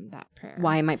from that prayer?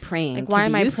 Why am I praying? Like, why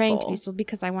am I useful? praying to be useful?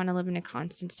 Because I want to live in a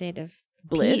constant state of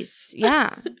bliss. Peace.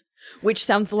 Yeah. Which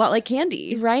sounds a lot like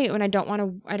candy. Right. When I don't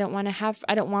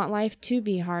want life to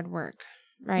be hard work.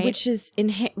 Right. Which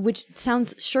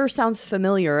sounds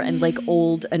familiar and like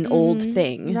an old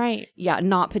thing. Right. Yeah.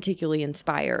 Not particularly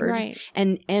inspired. Right.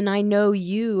 And I know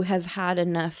you have had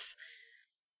enough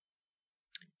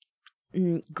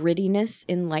grittiness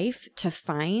in life to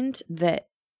find that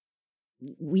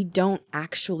we don't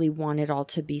actually want it all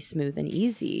to be smooth and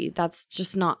easy. That's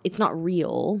just it's not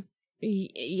real.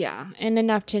 Yeah. And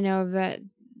enough to know that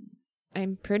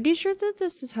I'm pretty sure that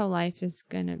this is how life is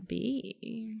going to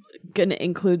be. Going to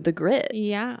include the grit.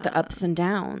 Yeah. The ups and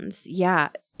downs. Yeah.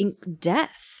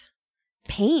 Death,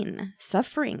 pain,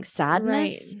 suffering,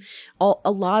 sadness. Right.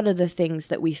 A lot of the things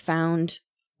that we found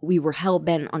we were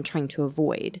hell-bent on trying to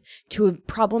avoid to a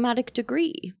problematic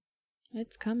degree.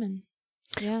 It's coming.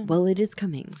 Yeah. Well, it is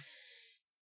coming.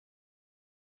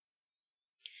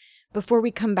 Before we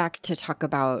come back to talk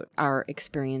about our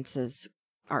experiences,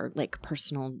 our like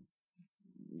personal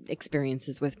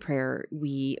experiences with prayer,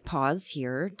 we pause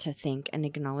here to thank and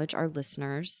acknowledge our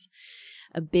listeners.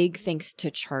 A big thanks to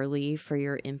Charlie for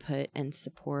your input and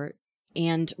support,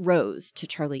 and Rose, to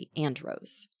Charlie and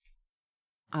Rose.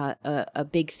 A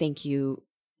big thank you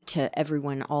to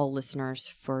everyone, all listeners,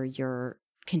 for your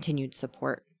continued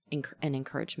support and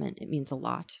encouragement. It means a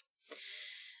lot.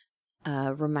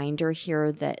 Reminder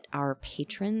here that our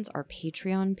patrons, our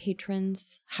Patreon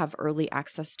patrons, have early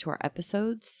access to our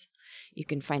episodes. You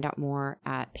can find out more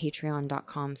at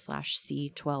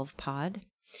patreon.com/C12Pod.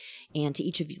 And to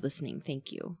each of you listening,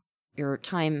 thank you. Your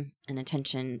time and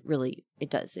attention, really,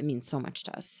 it means so much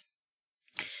to us.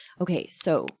 Okay,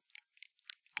 so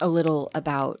a little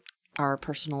about our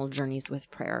personal journeys with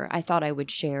prayer. I thought I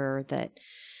would share that,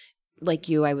 like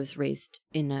you, I was raised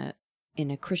in a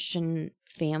Christian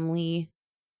family.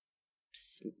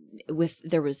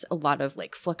 There was a lot of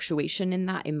like fluctuation in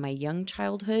that in my young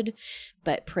childhood,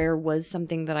 but prayer was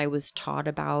something that I was taught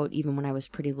about even when I was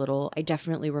pretty little. I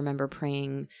definitely remember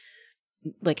praying,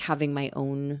 like having my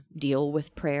own deal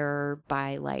with prayer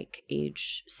by like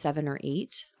age 7 or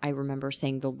 8. I remember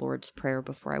saying the Lord's Prayer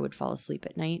before I would fall asleep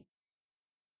at night.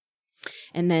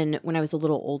 And then when I was a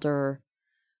little older,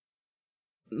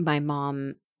 my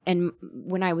mom, and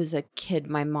when I was a kid,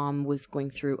 my mom was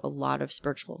going through a lot of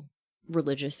spiritual,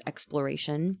 religious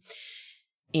exploration.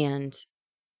 And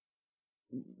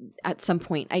at some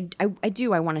point, I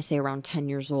want to say around 10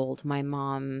 years old, my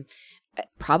mom,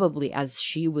 probably as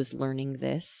she was learning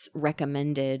this,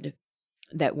 recommended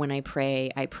that when I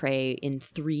pray in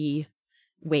 3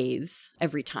 ways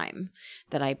every time.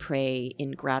 That I pray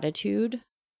in gratitude,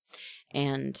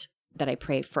 and that I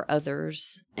pray for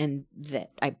others, and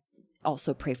that I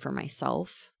also pray for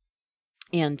myself.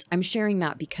 And I'm sharing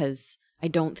that because I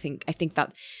think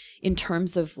that in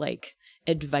terms of like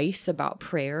advice about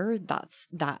prayer,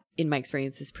 that in my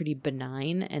experience is pretty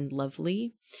benign and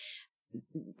lovely.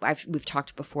 We've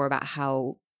talked before about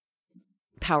how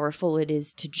powerful it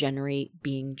is to generate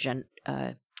being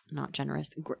not generous,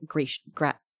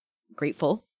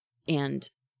 grateful, and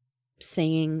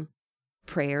saying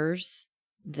prayers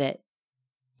that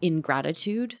in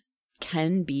gratitude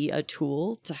can be a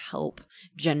tool to help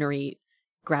generate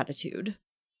gratitude.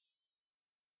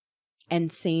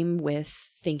 And same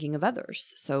with thinking of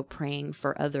others. So praying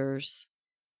for others,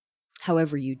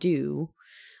 however you do,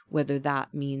 whether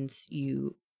that means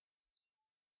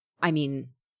I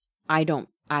don't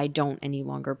I don't any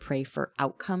longer pray for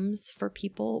outcomes for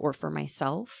people or for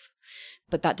myself.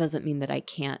 But that doesn't mean that I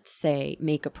can't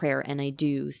make a prayer. And I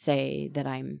do say that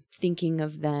I'm thinking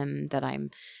of them, that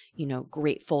I'm,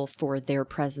 grateful for their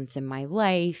presence in my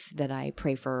life, that I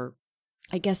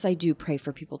guess I do pray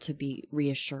for people to be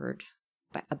reassured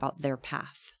about their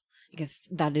path. I guess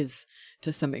that is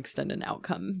to some extent an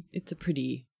outcome. It's a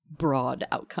pretty broad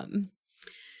outcome.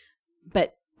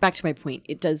 But back to my point,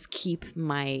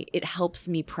 it helps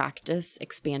me practice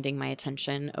expanding my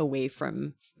attention away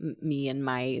from me and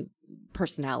my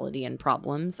personality and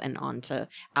problems and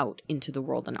out into the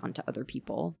world and onto other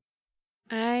people.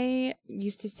 I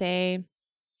used to say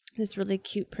this really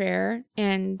cute prayer,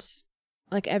 and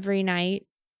like every night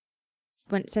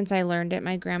since I learned it,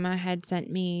 my grandma had sent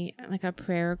me like a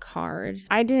prayer card.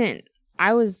 I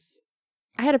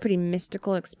had a pretty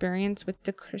mystical experience with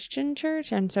the Christian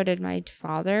church, and so did my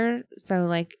father. So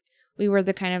like we were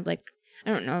the kind of like, I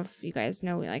don't know if you guys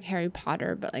know like Harry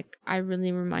Potter, but like my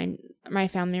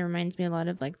family reminds me a lot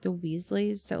of like the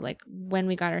Weasleys. So like when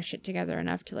we got our shit together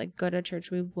enough to like go to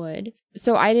church, we would.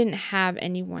 So I didn't have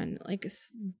anyone like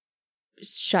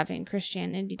shoving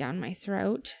Christianity down my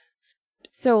throat.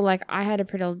 So like I had a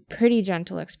pretty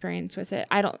gentle experience with it.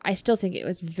 I still think it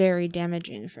was very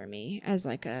damaging for me as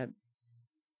a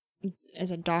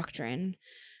doctrine,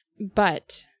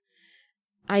 but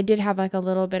I did have like a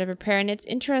little bit of a prayer, and it's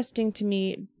interesting to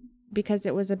me because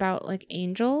it was about like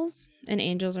angels, and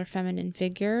angels are feminine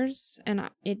figures, and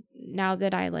now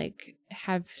that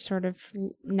I've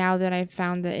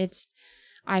found that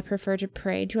I prefer to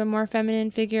pray to a more feminine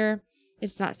figure,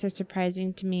 it's not so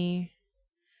surprising to me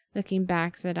looking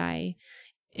back that I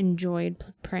enjoyed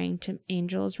praying to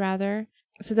angels rather.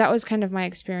 So that was kind of my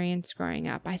experience growing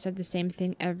up. I said the same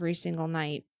thing every single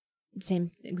night.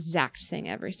 Same exact thing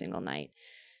every single night.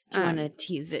 Do you want to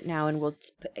tease it now and we'll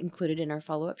include it in our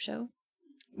follow-up show?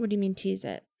 What do you mean tease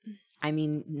it? I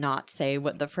mean, not say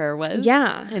what the prayer was.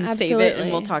 Yeah, and absolutely. Save it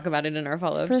and we'll talk about it in our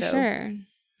follow-up show. For sure.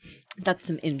 That's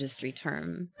some industry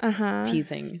term.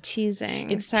 Teasing.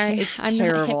 It's terrible. I'm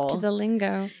not hip to the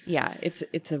lingo. Yeah,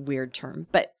 it's a weird term,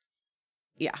 but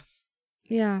yeah.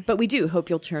 Yeah. But we do hope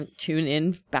you'll tune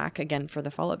in back again for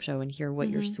the follow-up show and hear what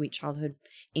your sweet childhood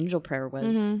angel prayer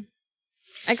was. Mm-hmm.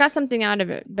 I got something out of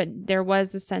it, but there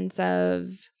was a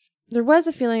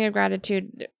feeling of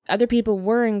gratitude. Other people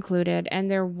were included, and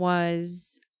there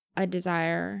was a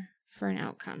desire for an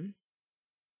outcome.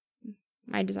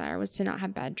 My desire was to not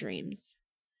have bad dreams.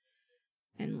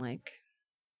 And like,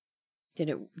 did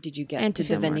the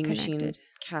vending machine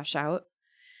cash out?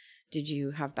 Did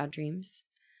you have bad dreams?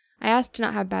 I asked to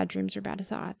not have bad dreams or bad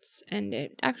thoughts, and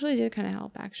it actually did kind of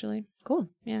help, actually. Cool.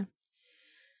 Yeah.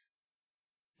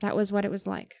 That was what it was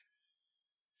like.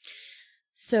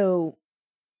 So,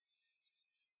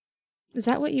 is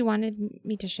that what you wanted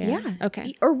me to share? Yeah.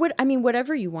 Okay. Or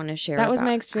whatever you want to share. That was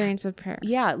my experience with prayer.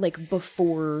 Yeah, like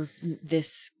before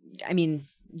this, I mean,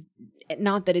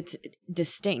 not that it's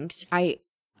distinct. I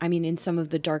mean, in some of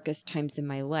the darkest times in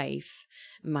my life,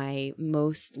 my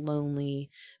most lonely,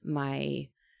 my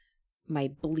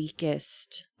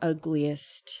bleakest,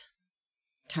 ugliest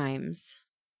times,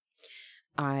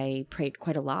 I prayed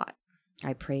quite a lot.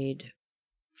 I prayed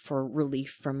for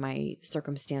relief from my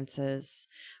circumstances,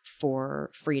 for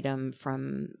freedom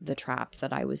from the trap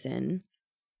that I was in.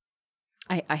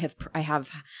 I've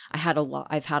had a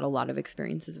lot of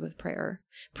experiences with prayer.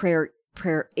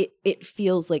 It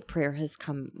feels like prayer has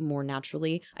come more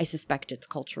naturally. I suspect it's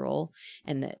cultural,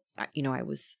 and that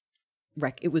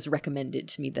it was recommended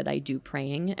to me that I do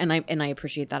praying, and I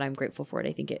appreciate that. I'm grateful for it.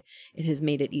 I think it has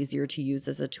made it easier to use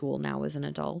as a tool now as an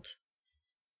adult.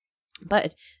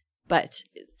 But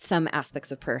some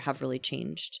aspects of prayer have really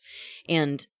changed.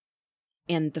 And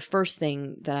the first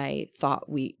thing that I thought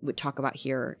we would talk about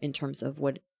here in terms of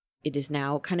what it is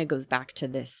now kind of goes back to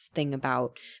this thing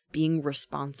about being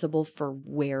responsible for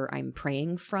where I'm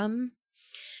praying from.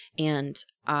 And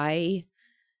I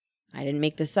didn't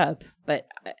make this up, but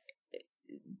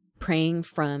praying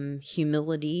from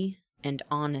humility and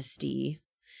honesty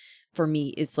for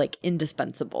me is like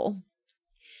indispensable.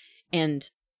 And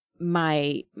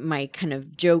my kind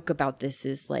of joke about this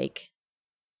is like,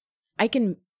 I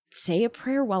can say a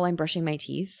prayer while I'm brushing my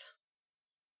teeth,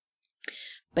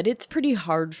 but it's pretty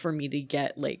hard for me to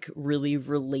get like really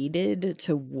related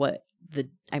to what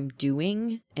I'm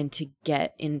doing, and to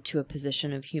get into a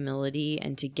position of humility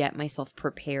and to get myself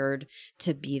prepared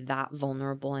to be that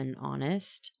vulnerable and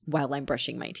honest while I'm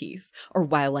brushing my teeth, or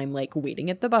while I'm like waiting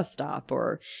at the bus stop,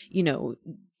 or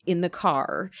in the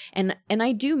car. And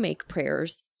I do make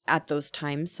prayers at those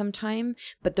times sometime,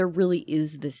 but there really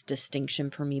is this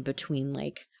distinction for me between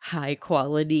like high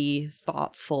quality,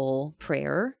 thoughtful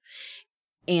prayer,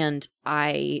 and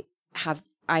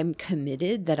I'm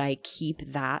committed that I keep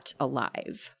that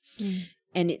alive.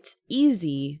 And it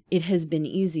has been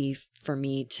easy for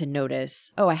me to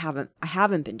notice, oh, I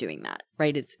haven't been doing that,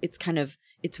 right?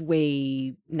 It's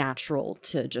way natural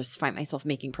to just find myself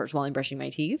making prayers while I'm brushing my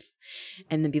teeth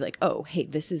and then be like, oh, hey,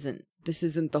 this isn't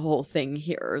the whole thing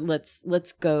here.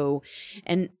 Let's go.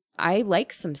 And I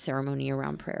like some ceremony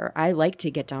around prayer. I like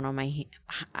to get down on I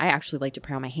actually like to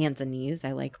pray on my hands and knees.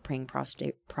 I like praying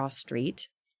prostrate.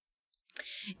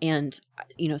 And,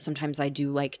 sometimes I do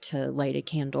like to light a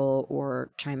candle or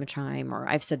chime a chime, or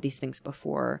I've said these things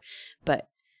before, but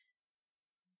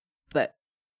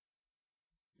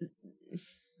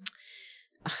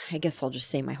I guess I'll just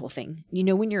say my whole thing.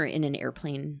 When you're in an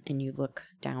airplane and you look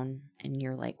down and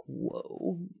you're like,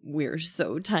 whoa, we're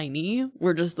so tiny.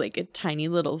 We're just like a tiny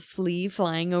little flea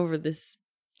flying over this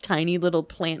tiny little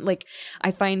plant. Like, I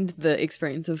find the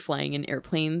experience of flying in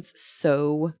airplanes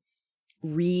so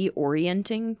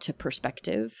reorienting to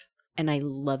perspective, and I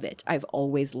love it. I've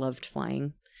always loved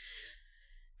flying.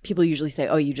 People usually say,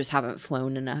 oh, you just haven't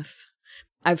flown enough.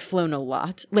 I've flown a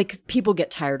lot. Like, people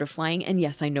get tired of flying, and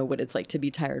yes, I know what it's like to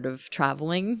be tired of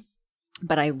traveling,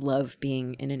 but I love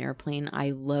being in an airplane.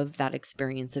 I love that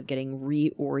experience of getting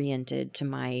reoriented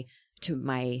to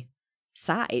my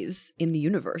size in the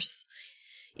universe.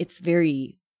 It's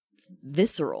very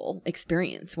visceral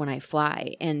experience when I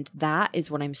fly, and that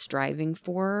is what I'm striving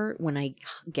for when I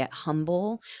get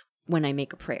humble, when I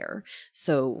make a prayer.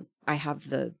 So I have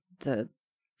the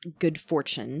good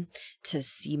fortune to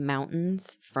see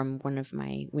mountains from one of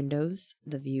my windows,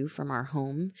 the view from our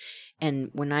home, and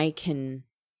when I can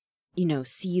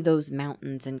see those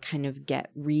mountains and kind of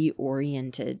get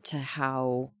reoriented to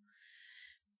how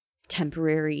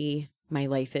temporary my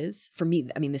life is. For me,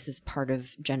 I mean, this is part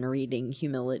of generating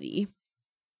humility.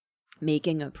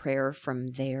 Making a prayer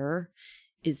from there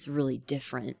is really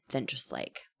different than just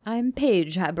like, I'm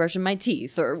Paige, brushing my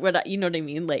teeth, or what, you know what I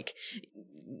mean? Like,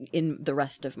 in the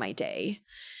rest of my day.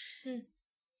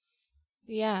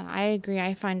 Yeah, I agree.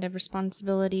 I find a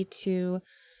responsibility to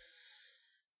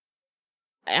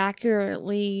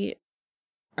accurately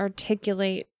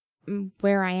articulate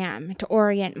where I am, to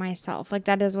orient myself. Like,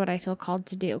 that is what I feel called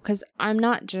to do, because I'm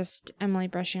not just Emily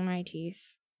brushing my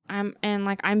teeth. I'm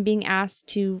being asked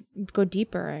to go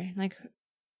deeper. Like,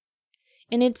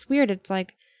 and it's weird. It's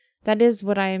like, that is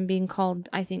what I am being called,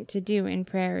 I think, to do in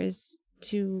prayer, is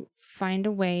to find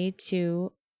a way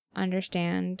to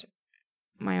understand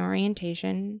my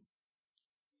orientation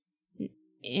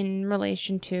in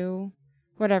relation to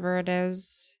whatever it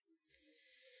is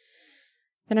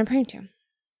that I'm praying to.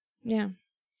 Yeah.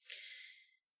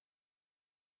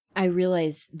 I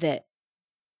realize that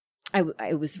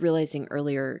I was realizing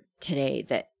earlier today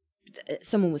that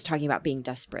someone was talking about being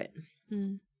desperate.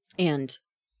 And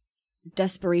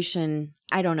desperation,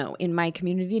 I don't know, in my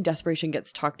community, desperation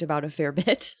gets talked about a fair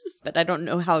bit, but I don't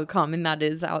know how common that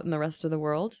is out in the rest of the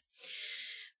world.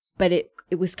 But it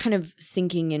was kind of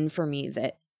sinking in for me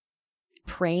that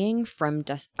praying from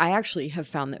I actually have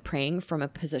found that praying from a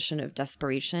position of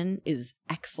desperation is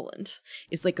excellent.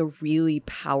 It's like a really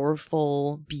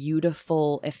powerful,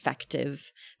 beautiful,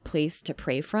 effective place to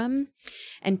pray from.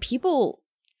 And people,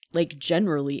 like,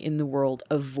 generally in the world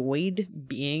avoid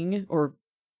being or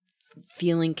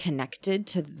feeling connected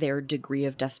to their degree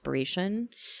of desperation.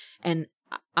 And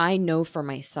I know for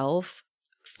myself,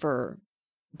 for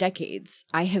decades,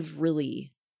 I have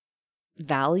really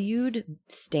valued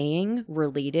staying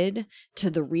related to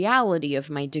the reality of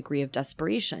my degree of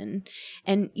desperation.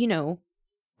 And,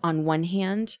 on one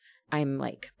hand, I'm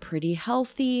like pretty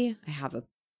healthy. I have a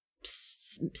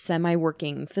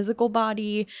semi-working physical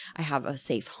body. I have a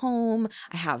safe home.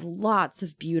 I have lots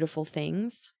of beautiful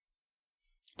things.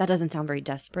 That doesn't sound very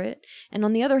desperate. And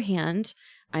on the other hand,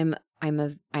 I'm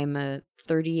a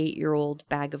 38-year-old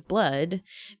bag of blood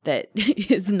that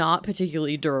is not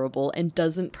particularly durable and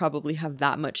doesn't probably have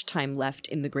that much time left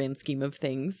in the grand scheme of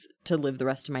things to live the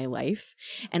rest of my life.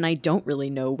 And I don't really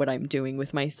know what I'm doing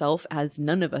with myself, as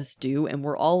none of us do. And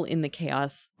we're all in the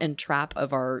chaos and trap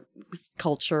of our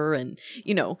culture. And,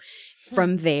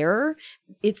 from there,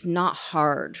 it's not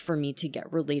hard for me to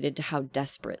get related to how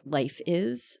desperate life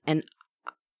is. And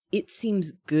it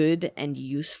seems good and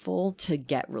useful to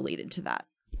get related to that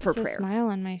for prayer. It puts a smile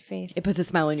on my face. It puts a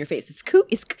smile on your face. It's cool.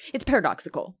 It's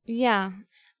paradoxical. Yeah.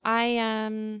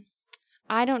 I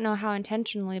don't know how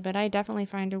intentionally, but I definitely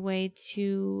find a way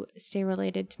to stay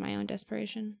related to my own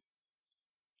desperation.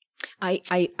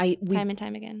 time and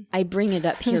time again. I bring it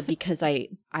up here because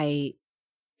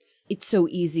it's so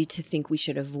easy to think we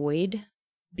should avoid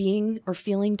being or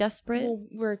feeling desperate. Well,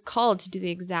 we're called to do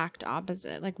the exact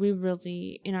opposite. Like we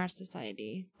really, in our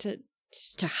society, to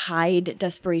hide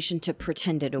desperation, to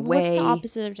pretend it away. What's the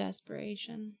opposite of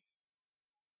desperation?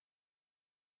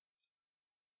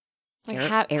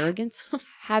 Like arrogance?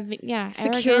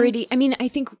 Security. Arrogance. I mean, I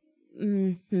think,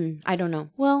 I don't know.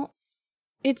 Well,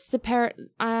 it's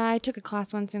I took a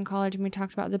class once in college and we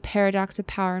talked about the paradox of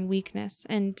power and weakness.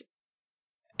 And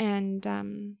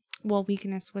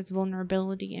weakness was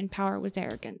vulnerability and power was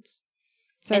arrengance.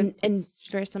 So and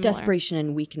it's very similar. Desperation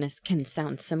and weakness can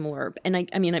sound similar. And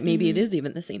I mean, maybe it is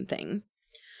even the same thing.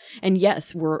 And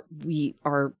yes, we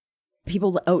are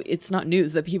people. Oh, it's not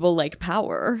news that people like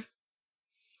power.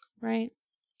 Right.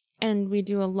 And we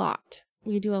do a lot.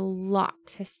 We do a lot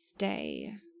to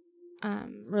stay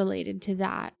related to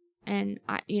that. And,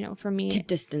 for me, to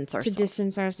distance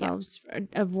ourselves,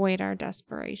 avoid our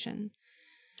desperation.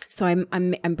 So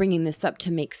I'm bringing this up to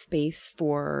make space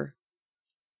for,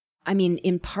 I mean,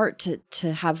 in part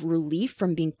to have relief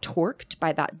from being torqued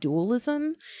by that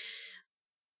dualism.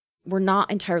 We're not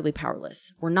entirely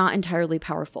powerless. We're not entirely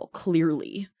powerful,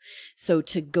 clearly. So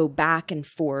to go back and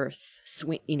forth,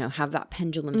 swing, have that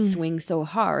pendulum swing so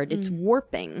hard, it's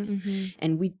warping. Mm-hmm.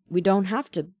 And we don't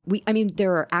have to,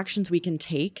 there are actions we can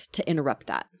take to interrupt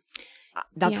that.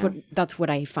 That's what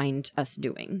I find us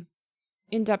doing.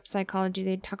 In depth psychology,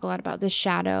 they talk a lot about the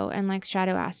shadow and like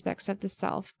shadow aspects of the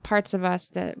self, parts of us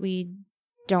that we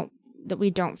don't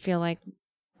feel like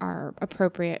are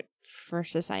appropriate for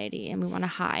society and we want to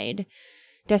hide.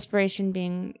 Desperation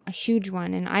being a huge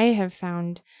one. And I have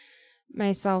found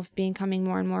myself becoming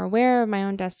more and more aware of my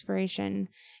own desperation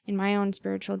in my own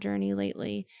spiritual journey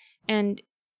lately. And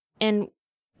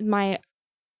my,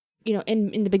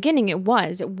 in the beginning, it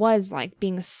was like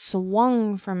being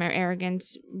swung from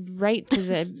arrogance right to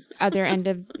the other end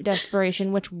of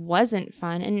desperation, which wasn't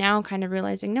fun. And now kind of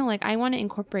realizing, no, like I want to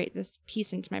incorporate this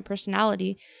piece into my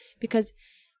personality because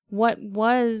what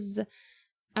was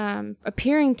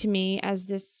appearing to me as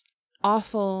this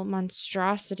awful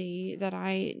monstrosity that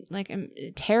I am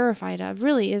terrified of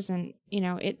really isn't,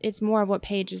 it's more of what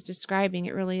Paige is describing.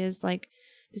 It really is like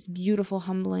this beautiful,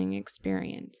 humbling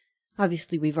experience.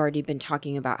 Obviously, we've already been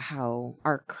talking about how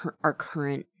our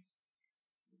current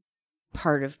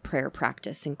part of prayer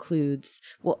practice includes,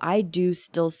 well, I do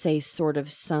still say sort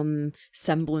of some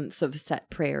semblance of set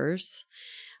prayers.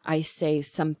 I say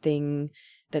something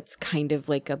that's kind of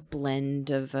like a blend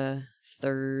of a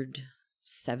 3rd,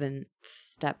 7th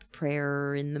step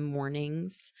prayer in the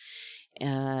mornings,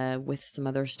 with some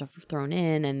other stuff thrown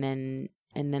in.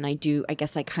 And then I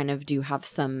guess I kind of do have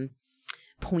some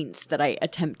points that I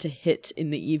attempt to hit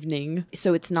in the evening.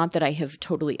 So it's not that I have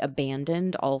totally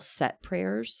abandoned all set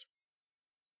prayers,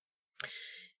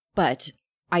 but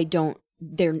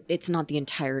it's not the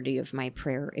entirety of my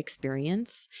prayer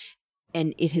experience.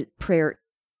 And prayer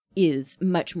is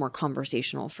much more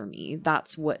conversational for me.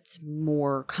 That's what's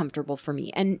more comfortable for me.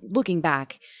 And looking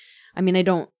back, I mean,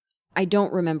 I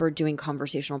don't remember doing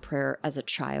conversational prayer as a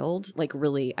child. Like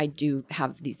really, I do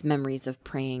have these memories of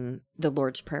praying the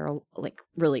Lord's Prayer like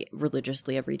really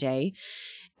religiously every day.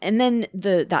 And then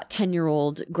that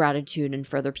 10-year-old gratitude and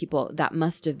for other people, that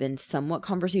must have been somewhat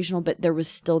conversational, but there was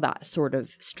still that sort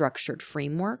of structured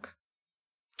framework.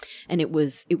 And it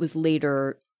was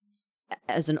later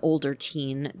as an older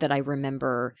teen that I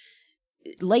remember,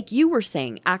 like you were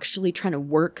saying, actually trying to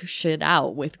work shit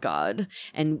out with God,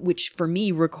 and which for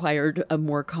me required a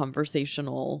more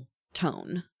conversational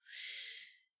tone.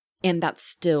 And that's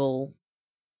still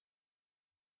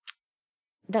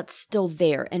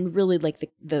there. And really like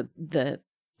the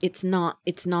it's not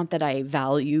that I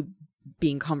value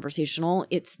being conversational.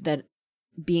 It's that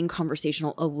being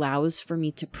conversational allows for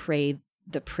me to pray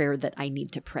the prayer that I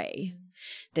need to pray.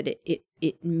 That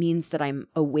it means that I'm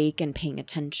awake and paying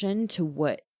attention to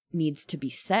what needs to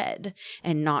be said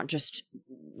and not just,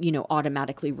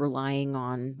 automatically relying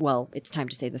on, well, it's time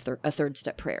to say a third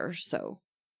step prayer. So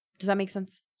does that make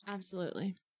sense?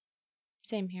 Absolutely.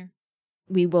 Same here.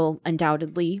 We will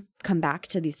undoubtedly come back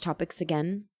to these topics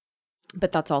again,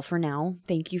 but that's all for now.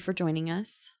 Thank you for joining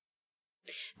us.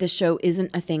 This show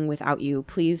isn't a thing without you.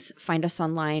 Please find us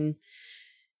online,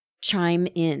 chime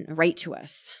in, write to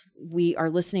us. We are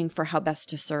listening for how best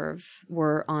to serve.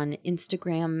 We're on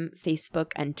Instagram,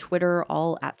 Facebook, and Twitter,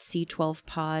 all at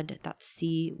C12Pod. That's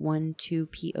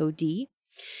C12Pod.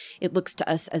 It looks to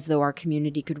us as though our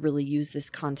community could really use this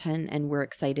content, and we're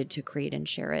excited to create and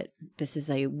share it. This is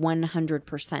a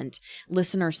 100%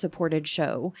 listener-supported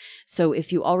show, so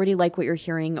if you already like what you're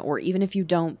hearing, or even if you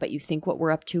don't, but you think what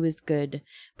we're up to is good,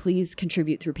 please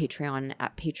contribute through Patreon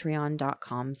at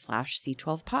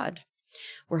patreon.com/C12Pod.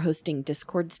 We're hosting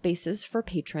Discord spaces for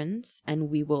patrons, and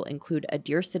we will include a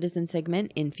Dear Citizen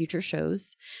segment in future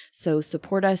shows. So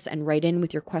support us and write in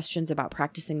with your questions about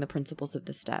practicing the principles of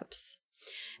the steps.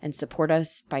 And support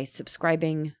us by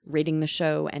subscribing, rating the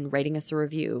show, and writing us a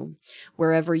review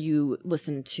wherever you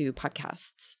listen to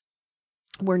podcasts.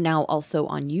 We're now also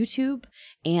on YouTube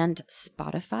and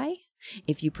Spotify,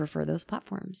 if you prefer those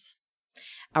platforms.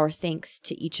 Our thanks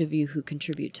to each of you who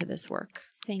contribute to this work.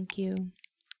 Thank you.